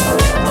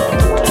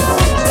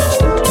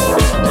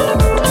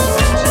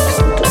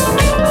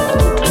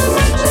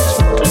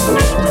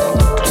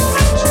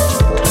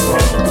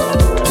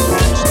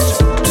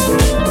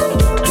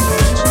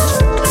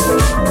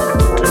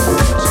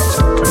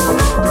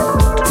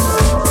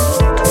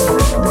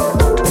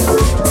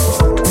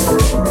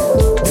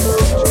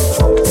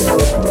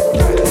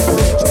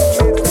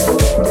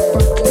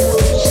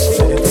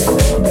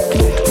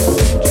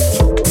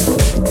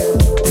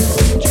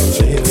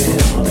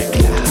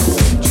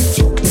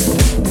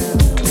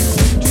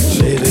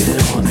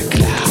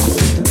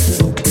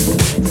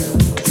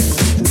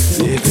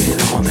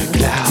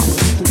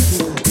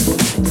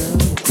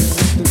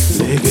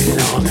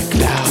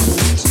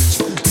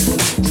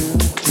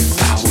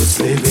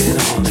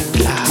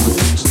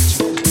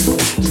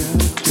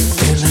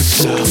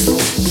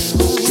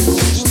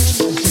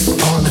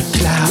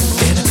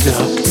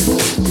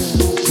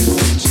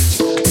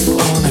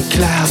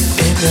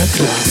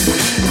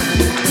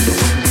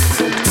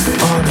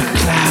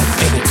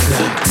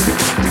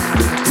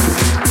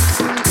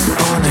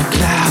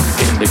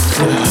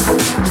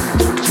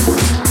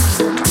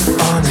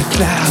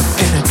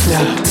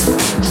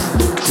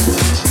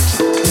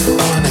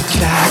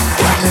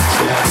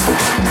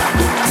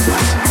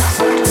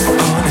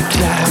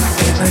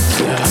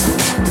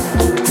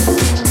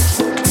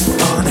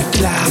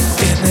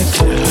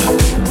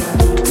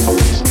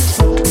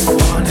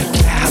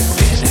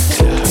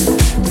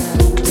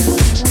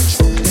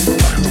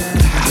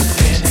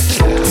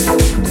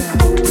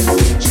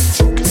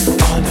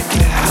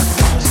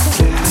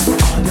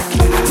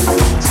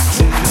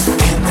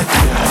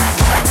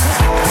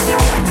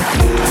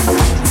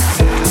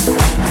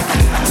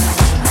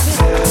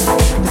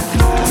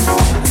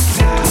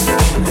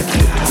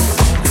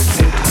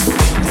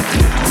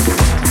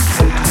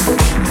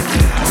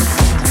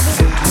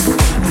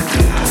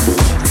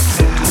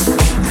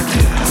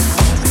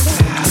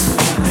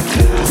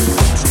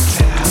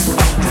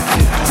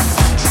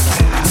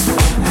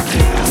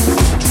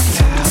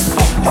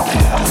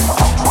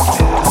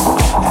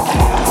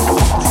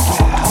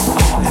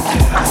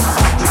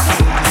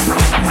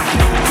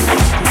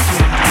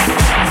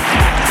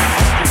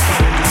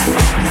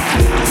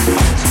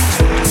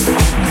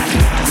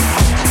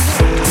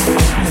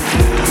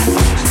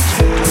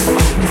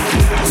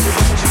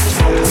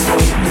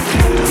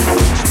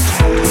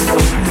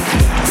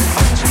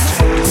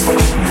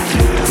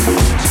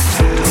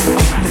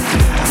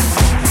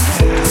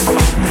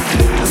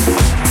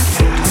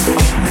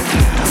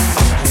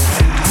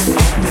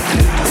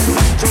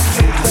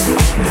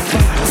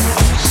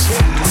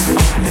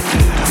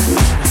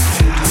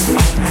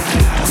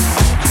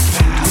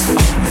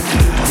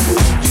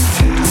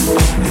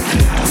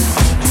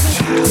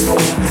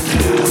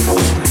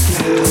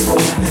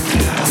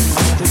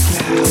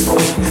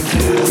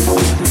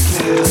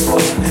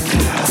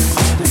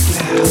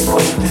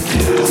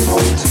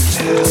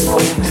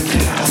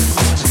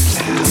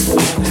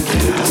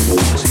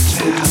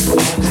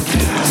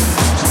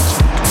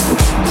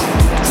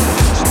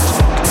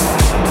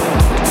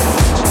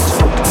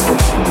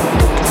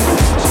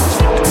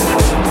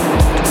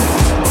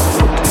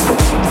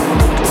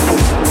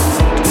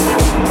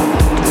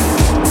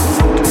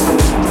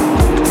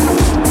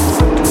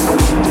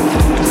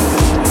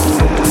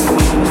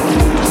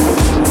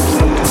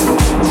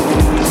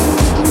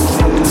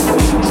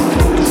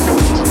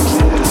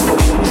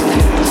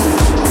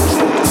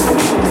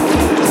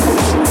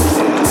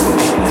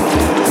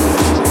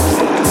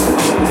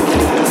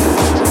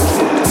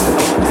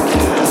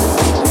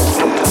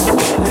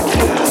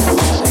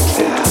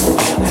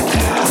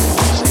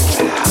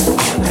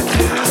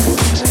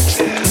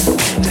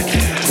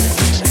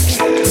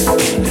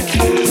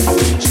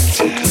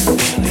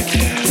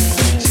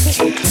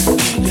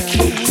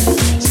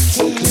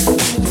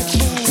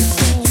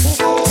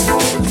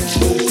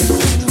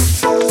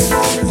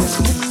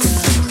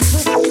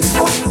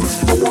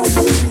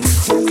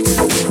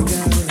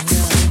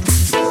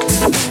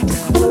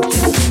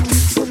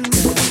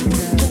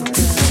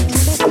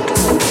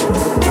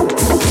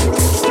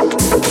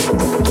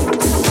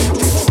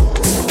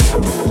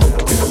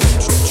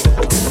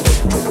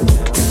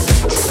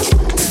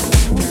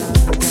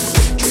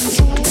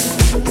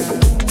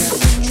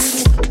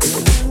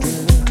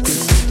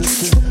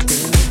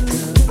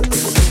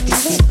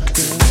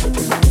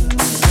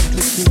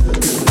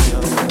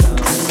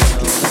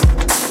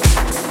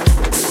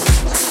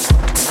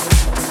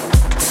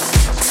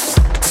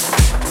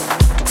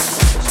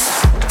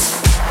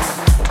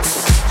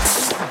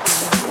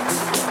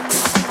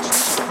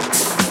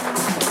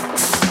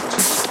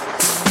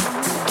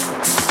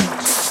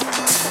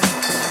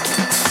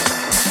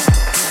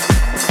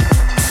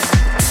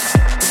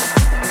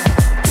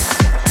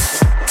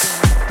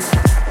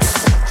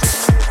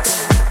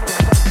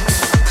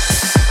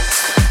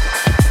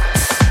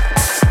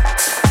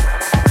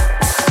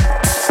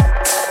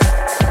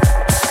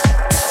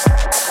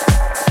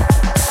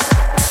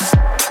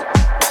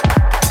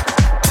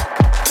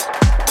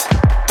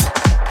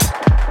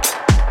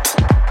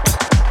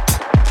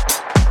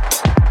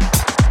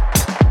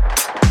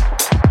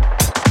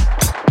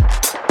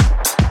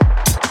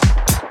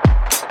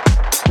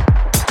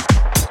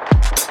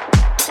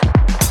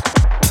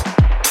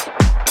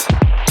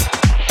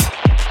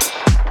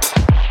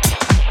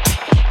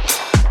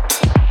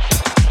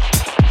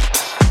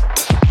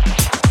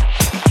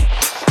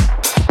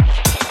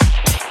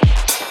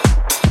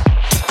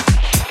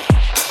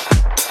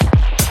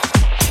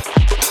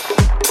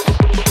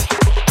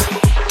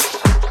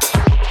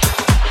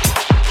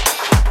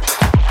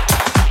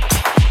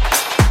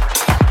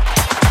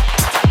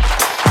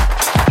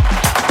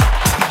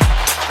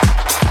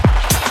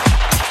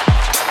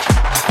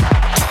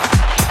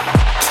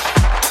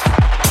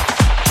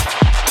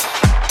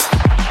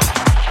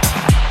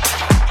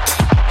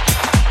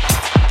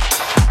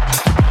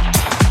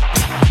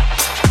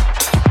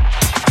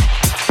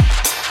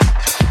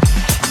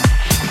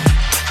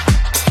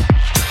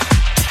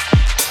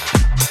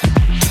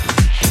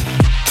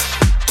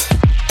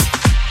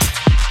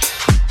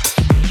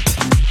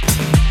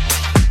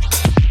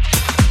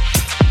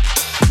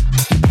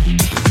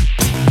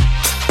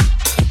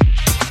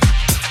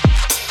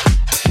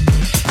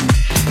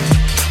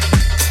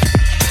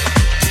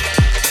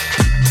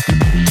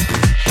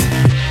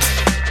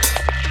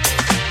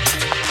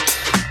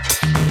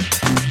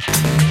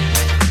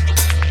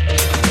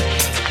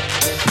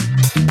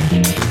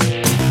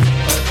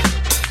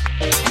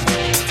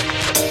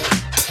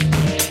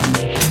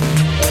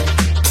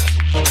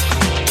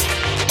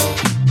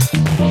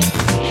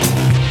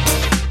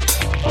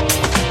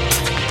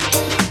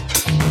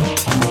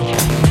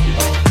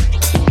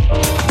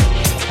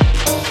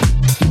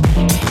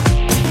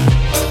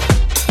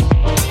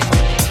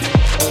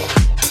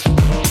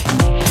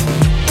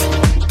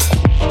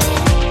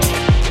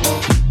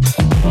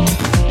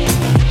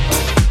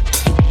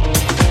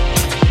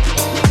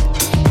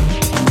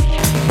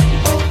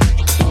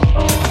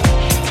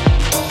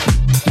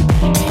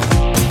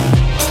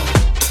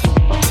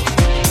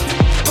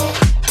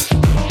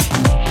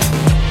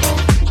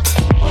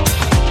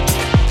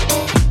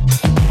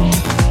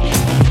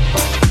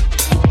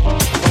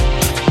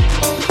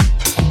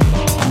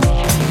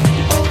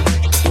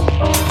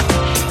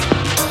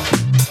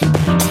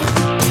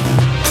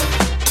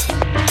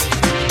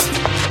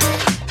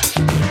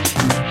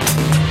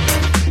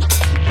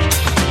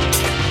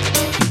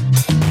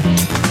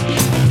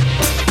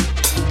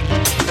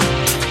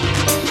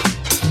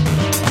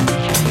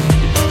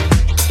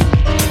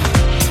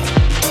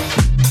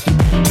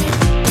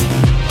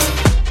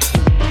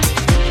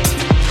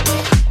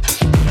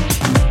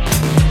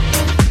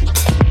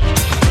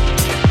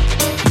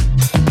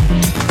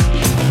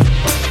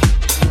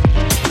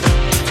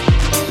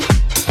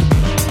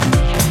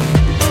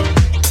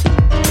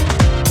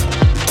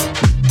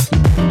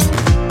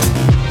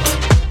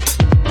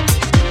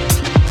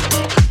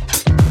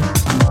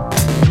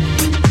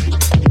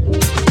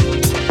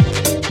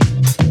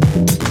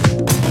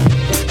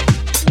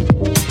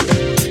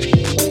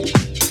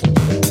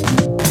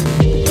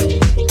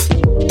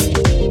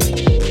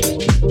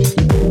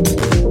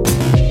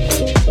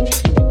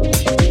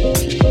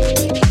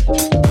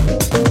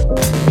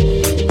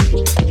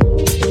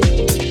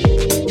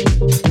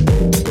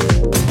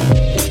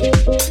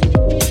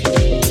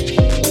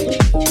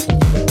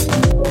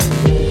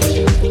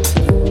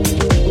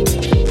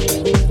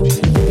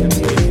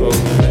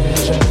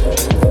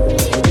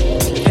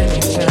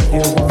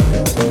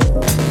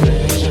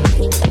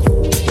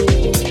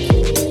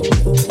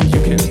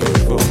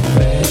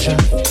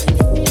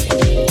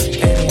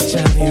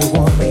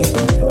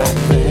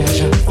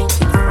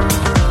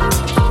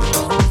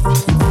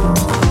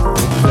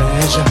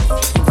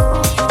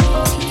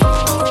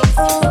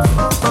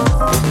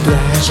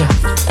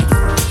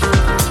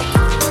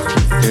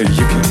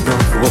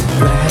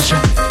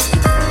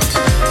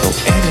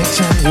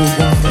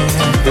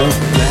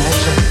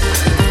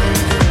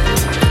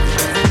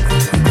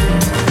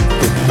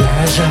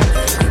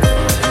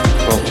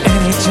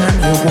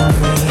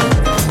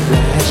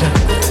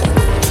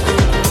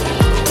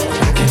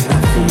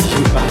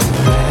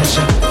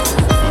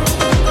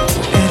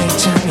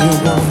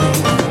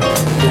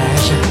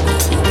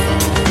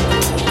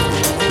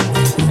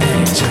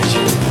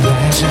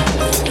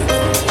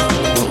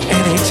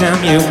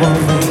 Anytime you want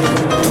me,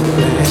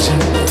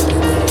 pleasure.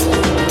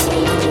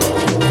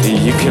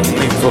 You can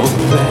live for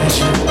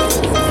pleasure.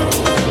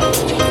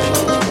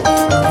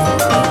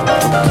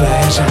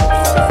 Pleasure.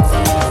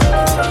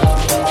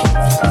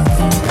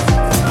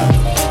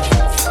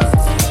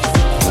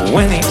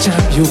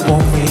 Anytime you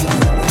want me.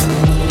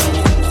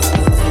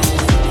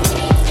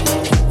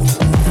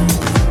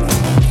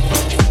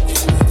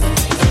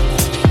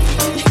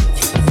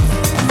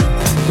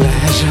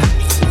 Pleasure.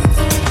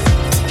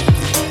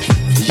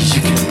 You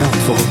can look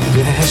for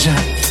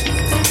pleasure.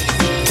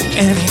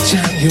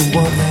 Anytime you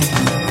want me.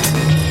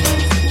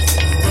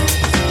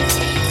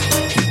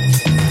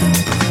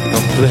 No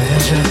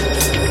pleasure.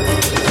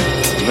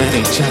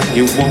 Anytime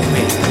you want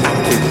me, I'll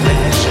give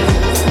pleasure.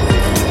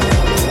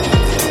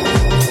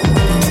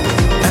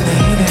 I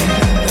need it.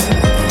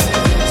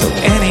 So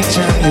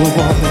anytime you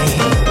want me,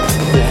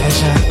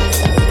 pleasure.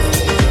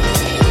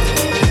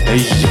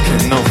 You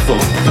can know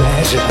for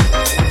pleasure.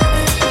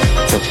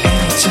 So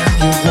anytime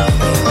you want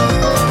me,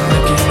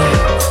 looking at,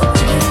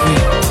 do you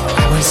feel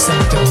I was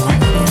on the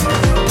run?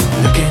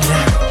 Looking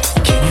at,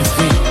 can you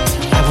feel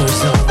I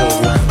was on the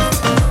run?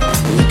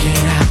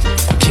 Looking at,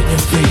 can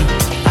you feel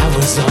I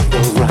was on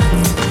the run?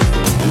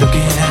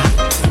 Looking at,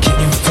 can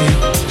you feel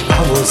I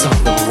was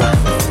on the run?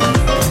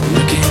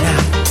 Looking at,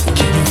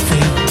 can you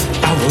feel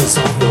I was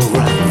on the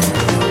run?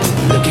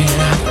 Looking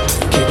at,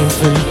 can you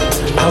feel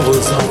I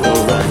was on the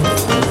run?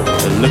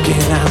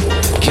 Looking out,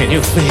 can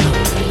you feel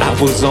I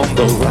was on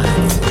the run?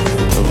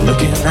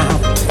 Looking out,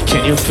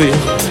 can you feel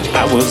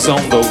I was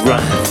on the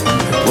run?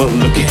 Well,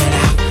 looking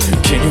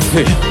out, can you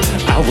feel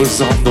I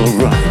was on the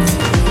run?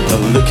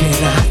 Looking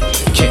out,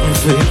 can you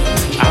feel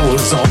I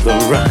was on the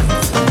run?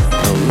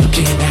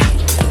 Looking out,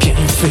 can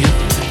you feel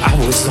I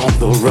was on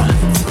the run?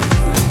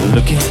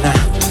 Looking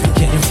out,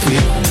 can you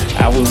feel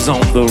I was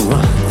on the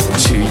run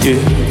to you?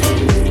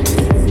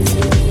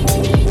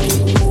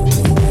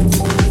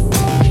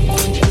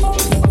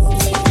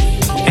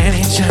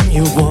 Anytime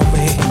you want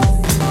me.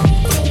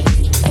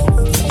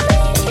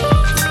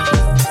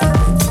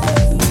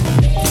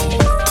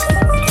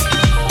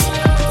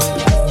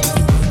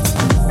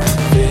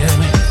 Feel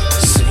me,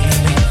 see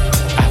me,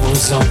 I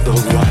was on the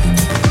run.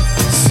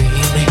 See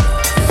me,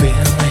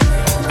 feel me,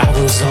 I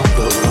was on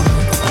the run.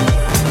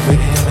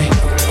 Feel me,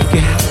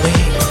 get me,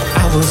 I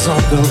was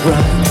on the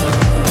run.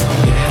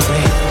 Get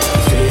me,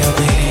 feel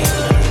me,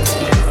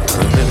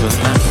 remember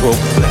not for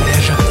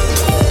pleasure.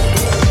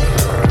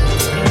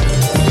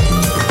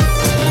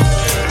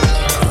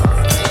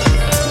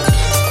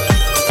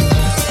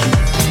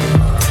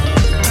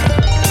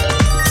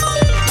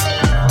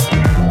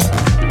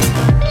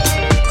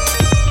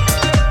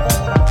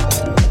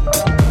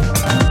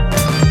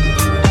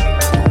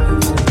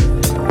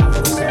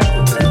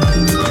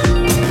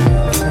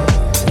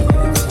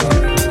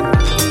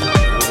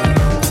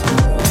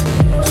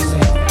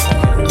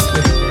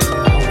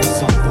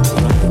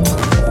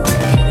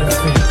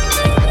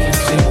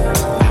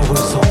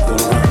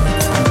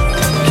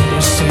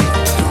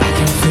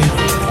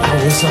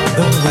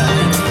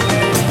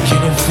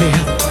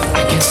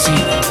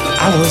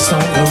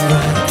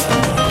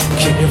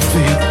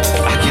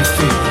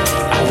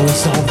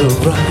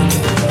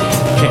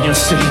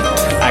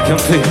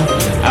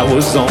 I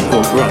was on the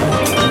run.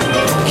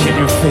 Can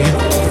you feel?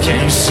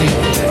 Can you see?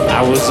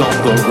 I was on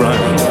the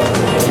run.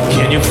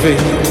 Can you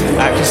feel?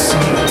 I can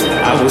see.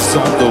 I was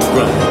on the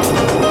run.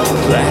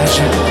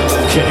 Pleasure.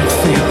 Can you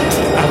feel?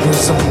 I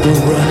was on the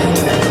run.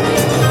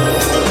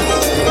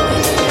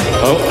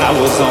 Oh, I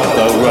was on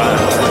the run.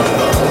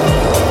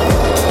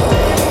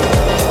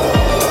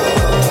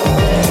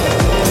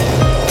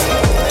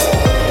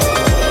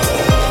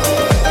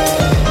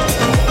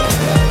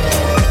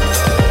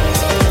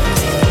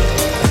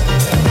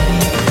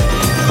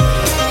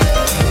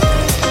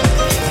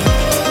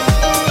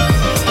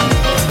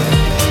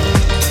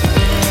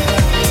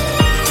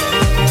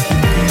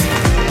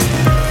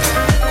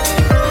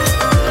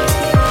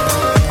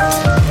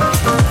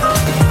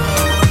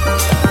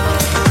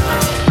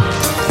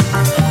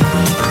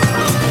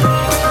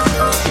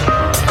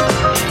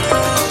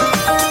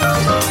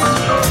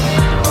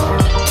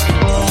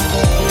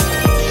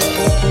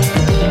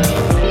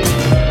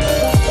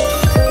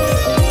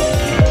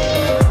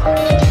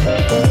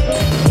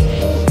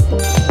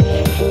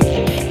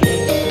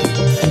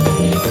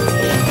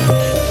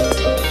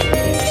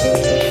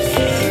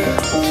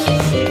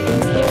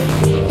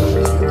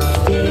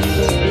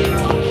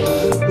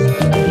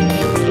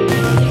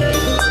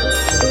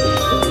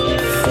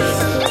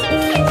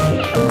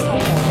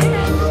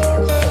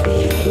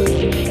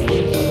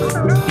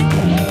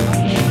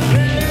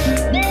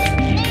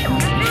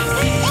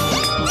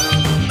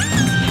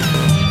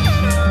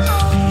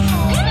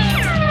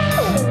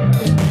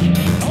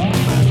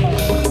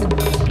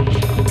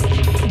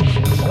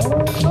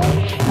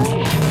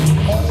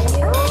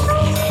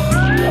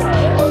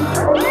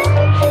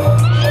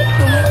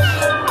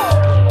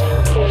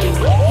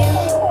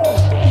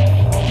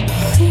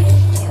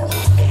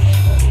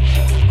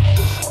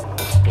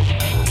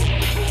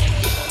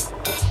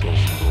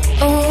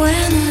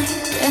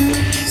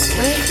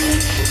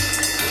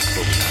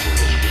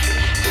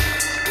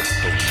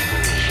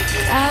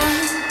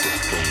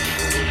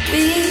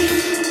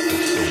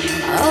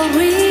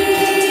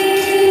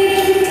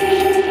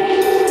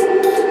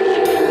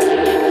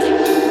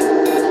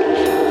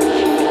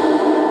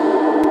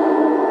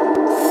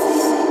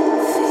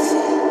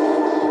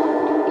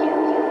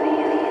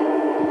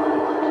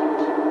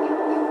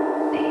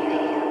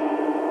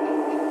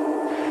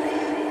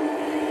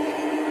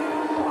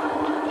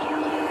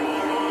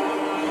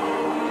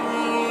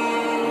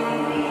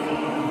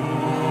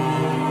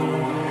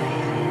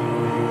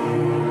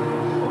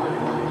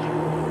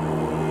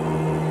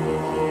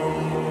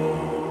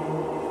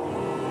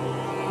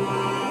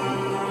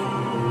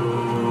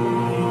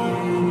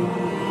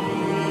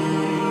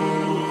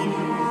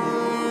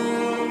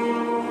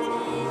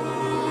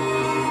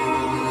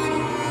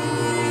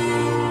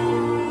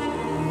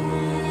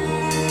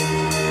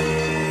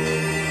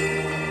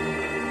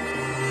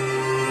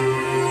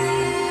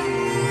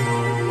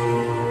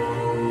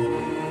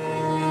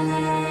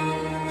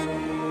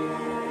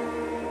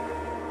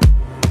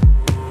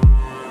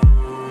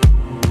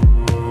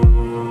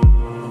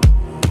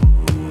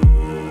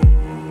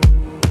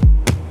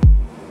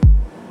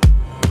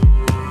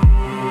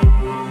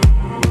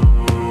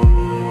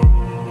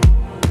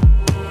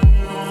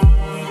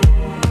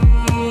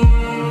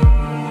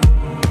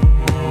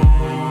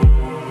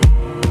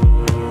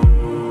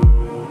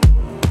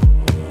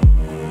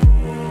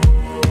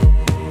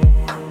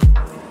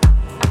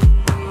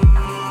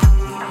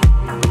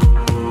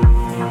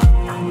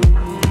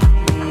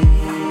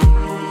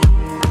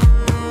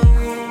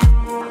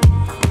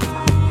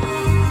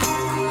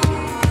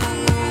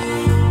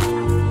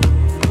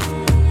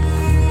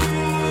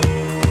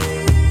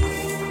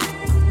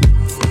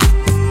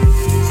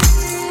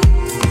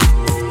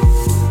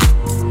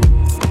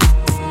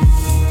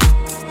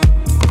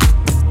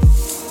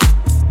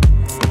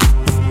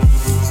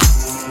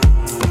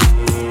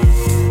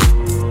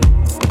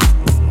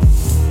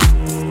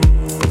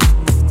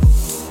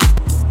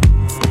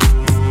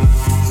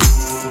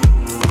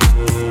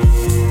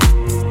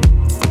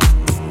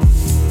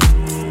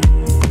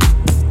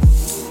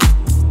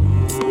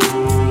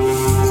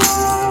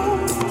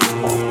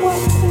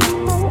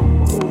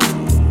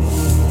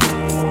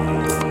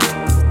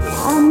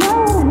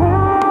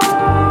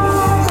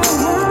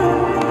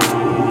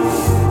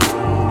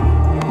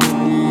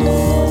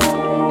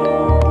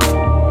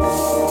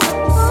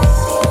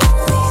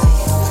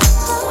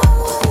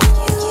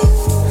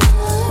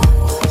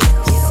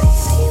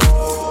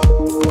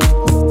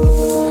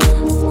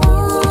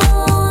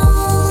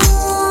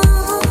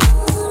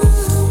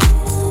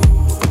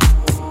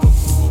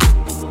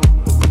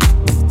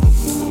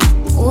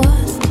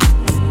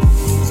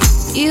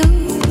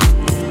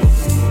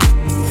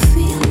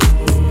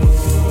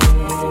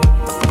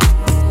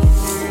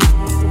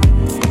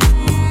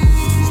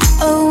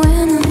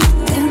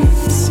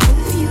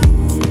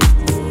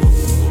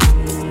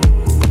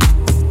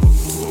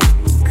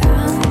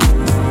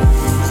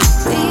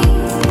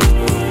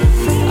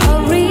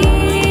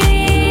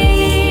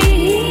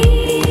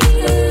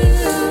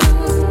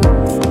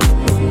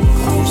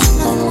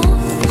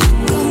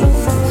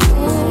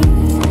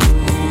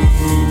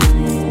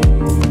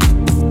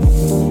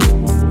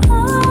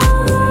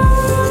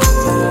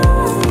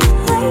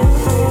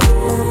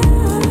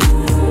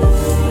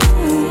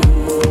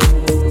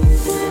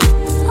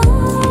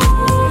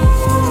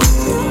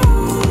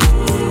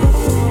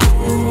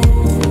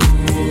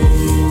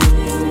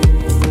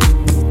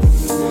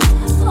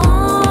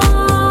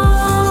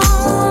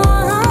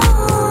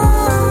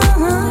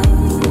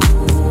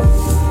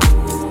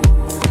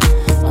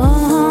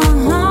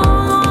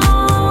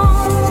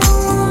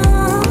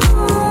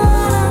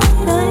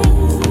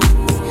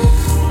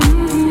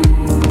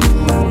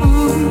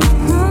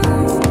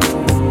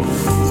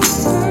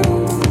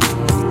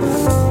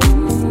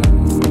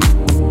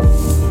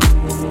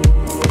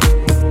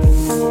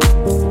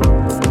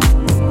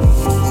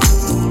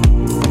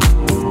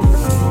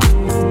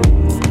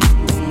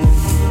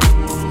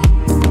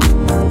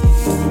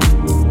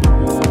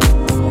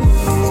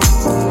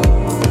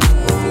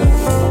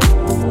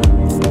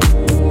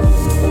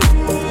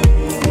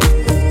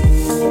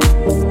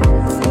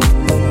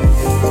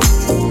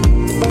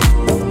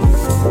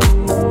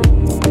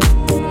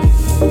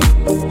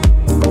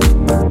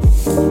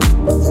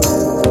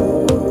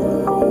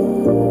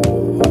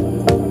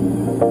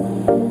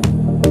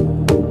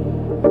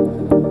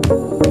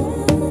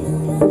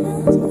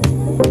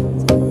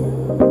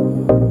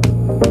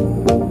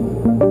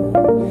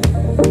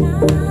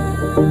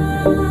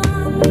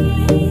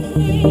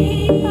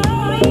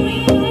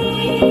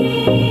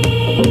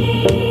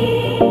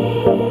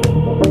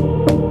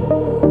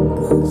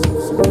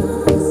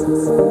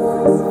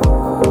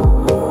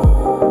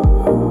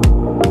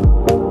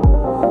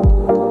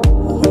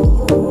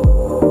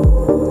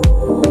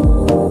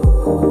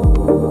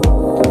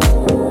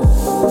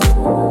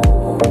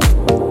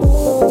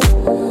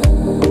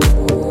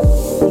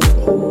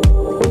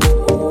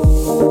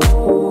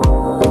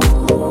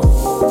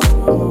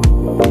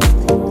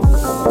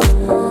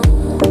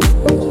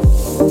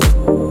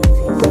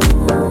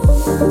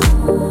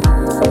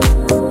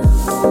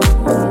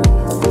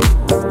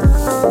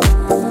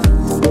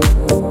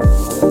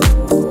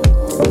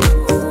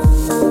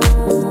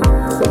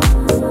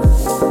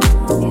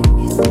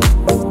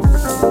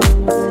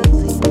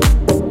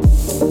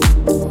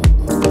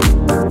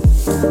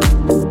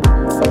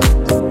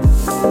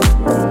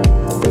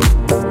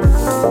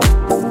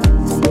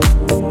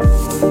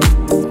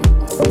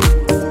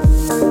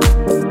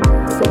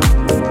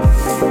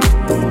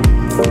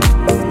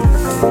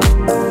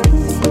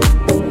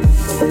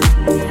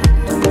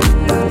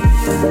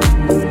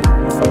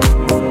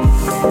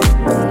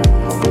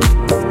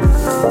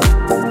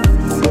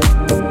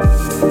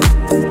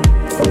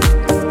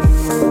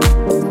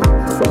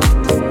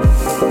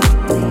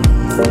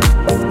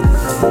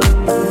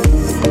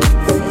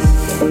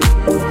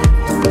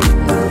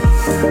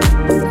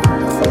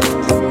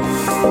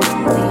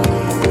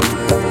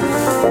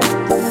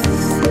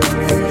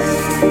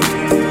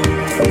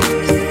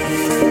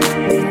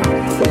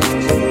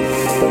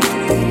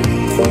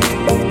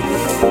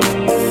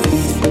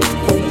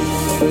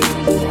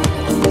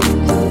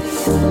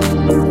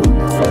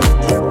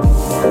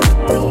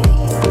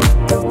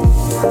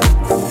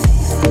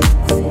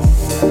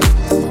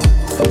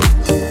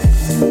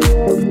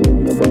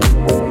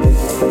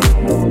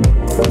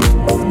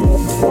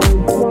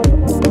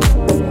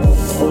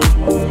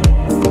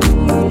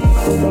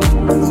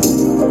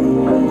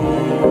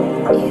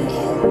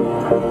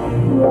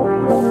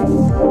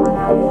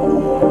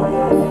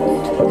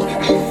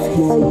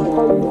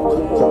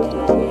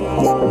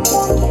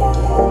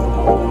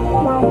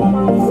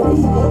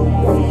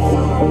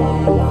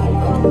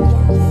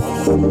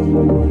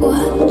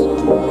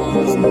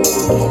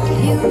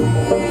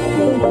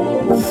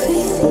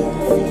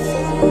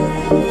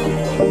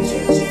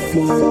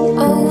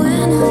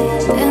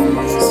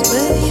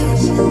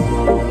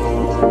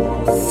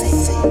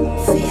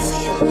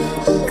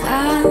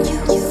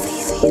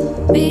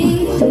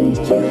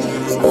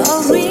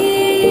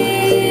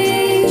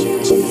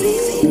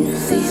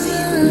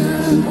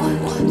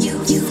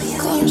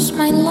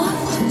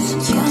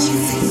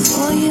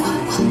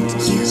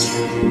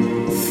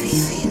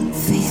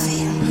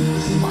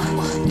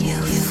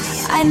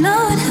 I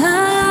know it hurts,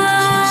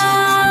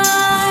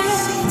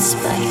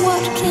 but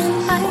what can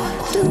I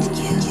do?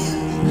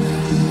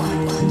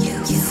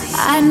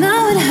 I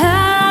know it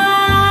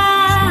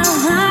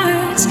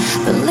hurts,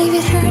 believe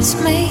it hurts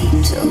me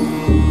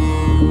too.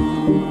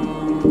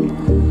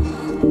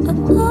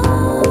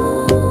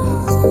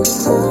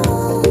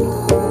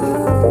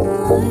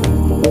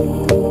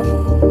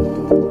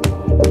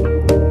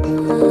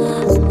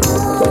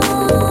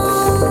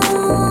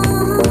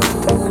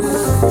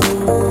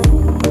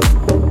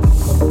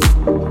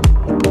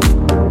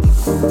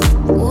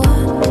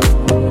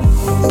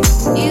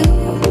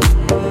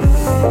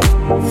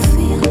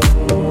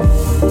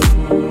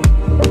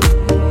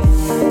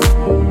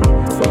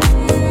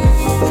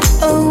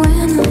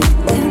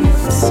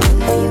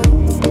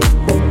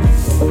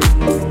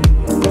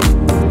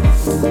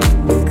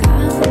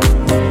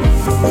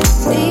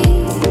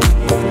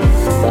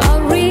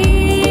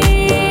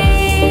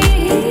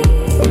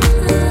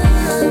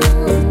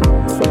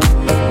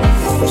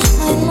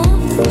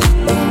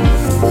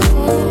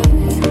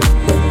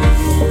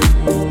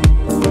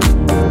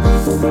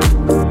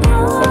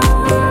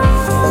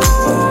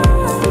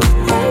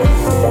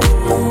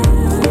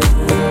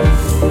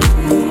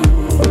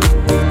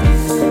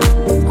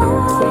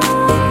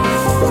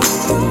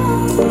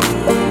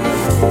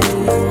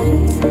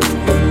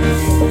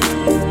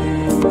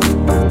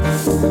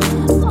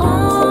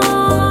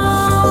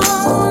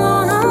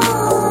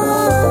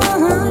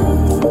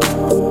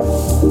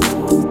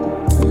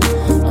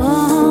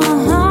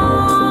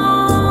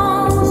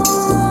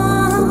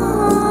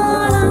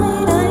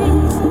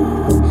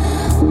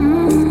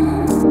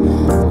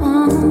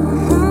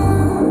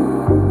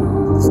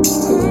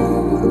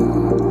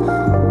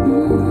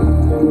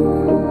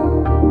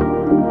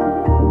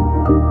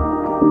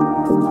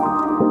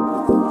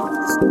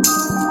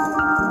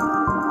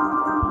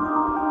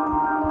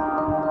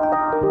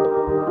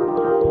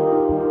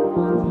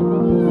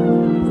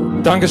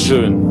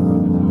 Dankeschön.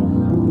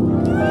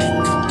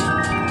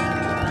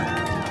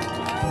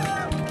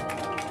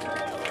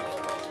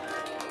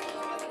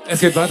 Es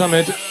geht weiter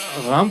mit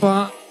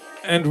Rampa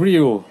and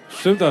Rio.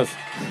 Stimmt das?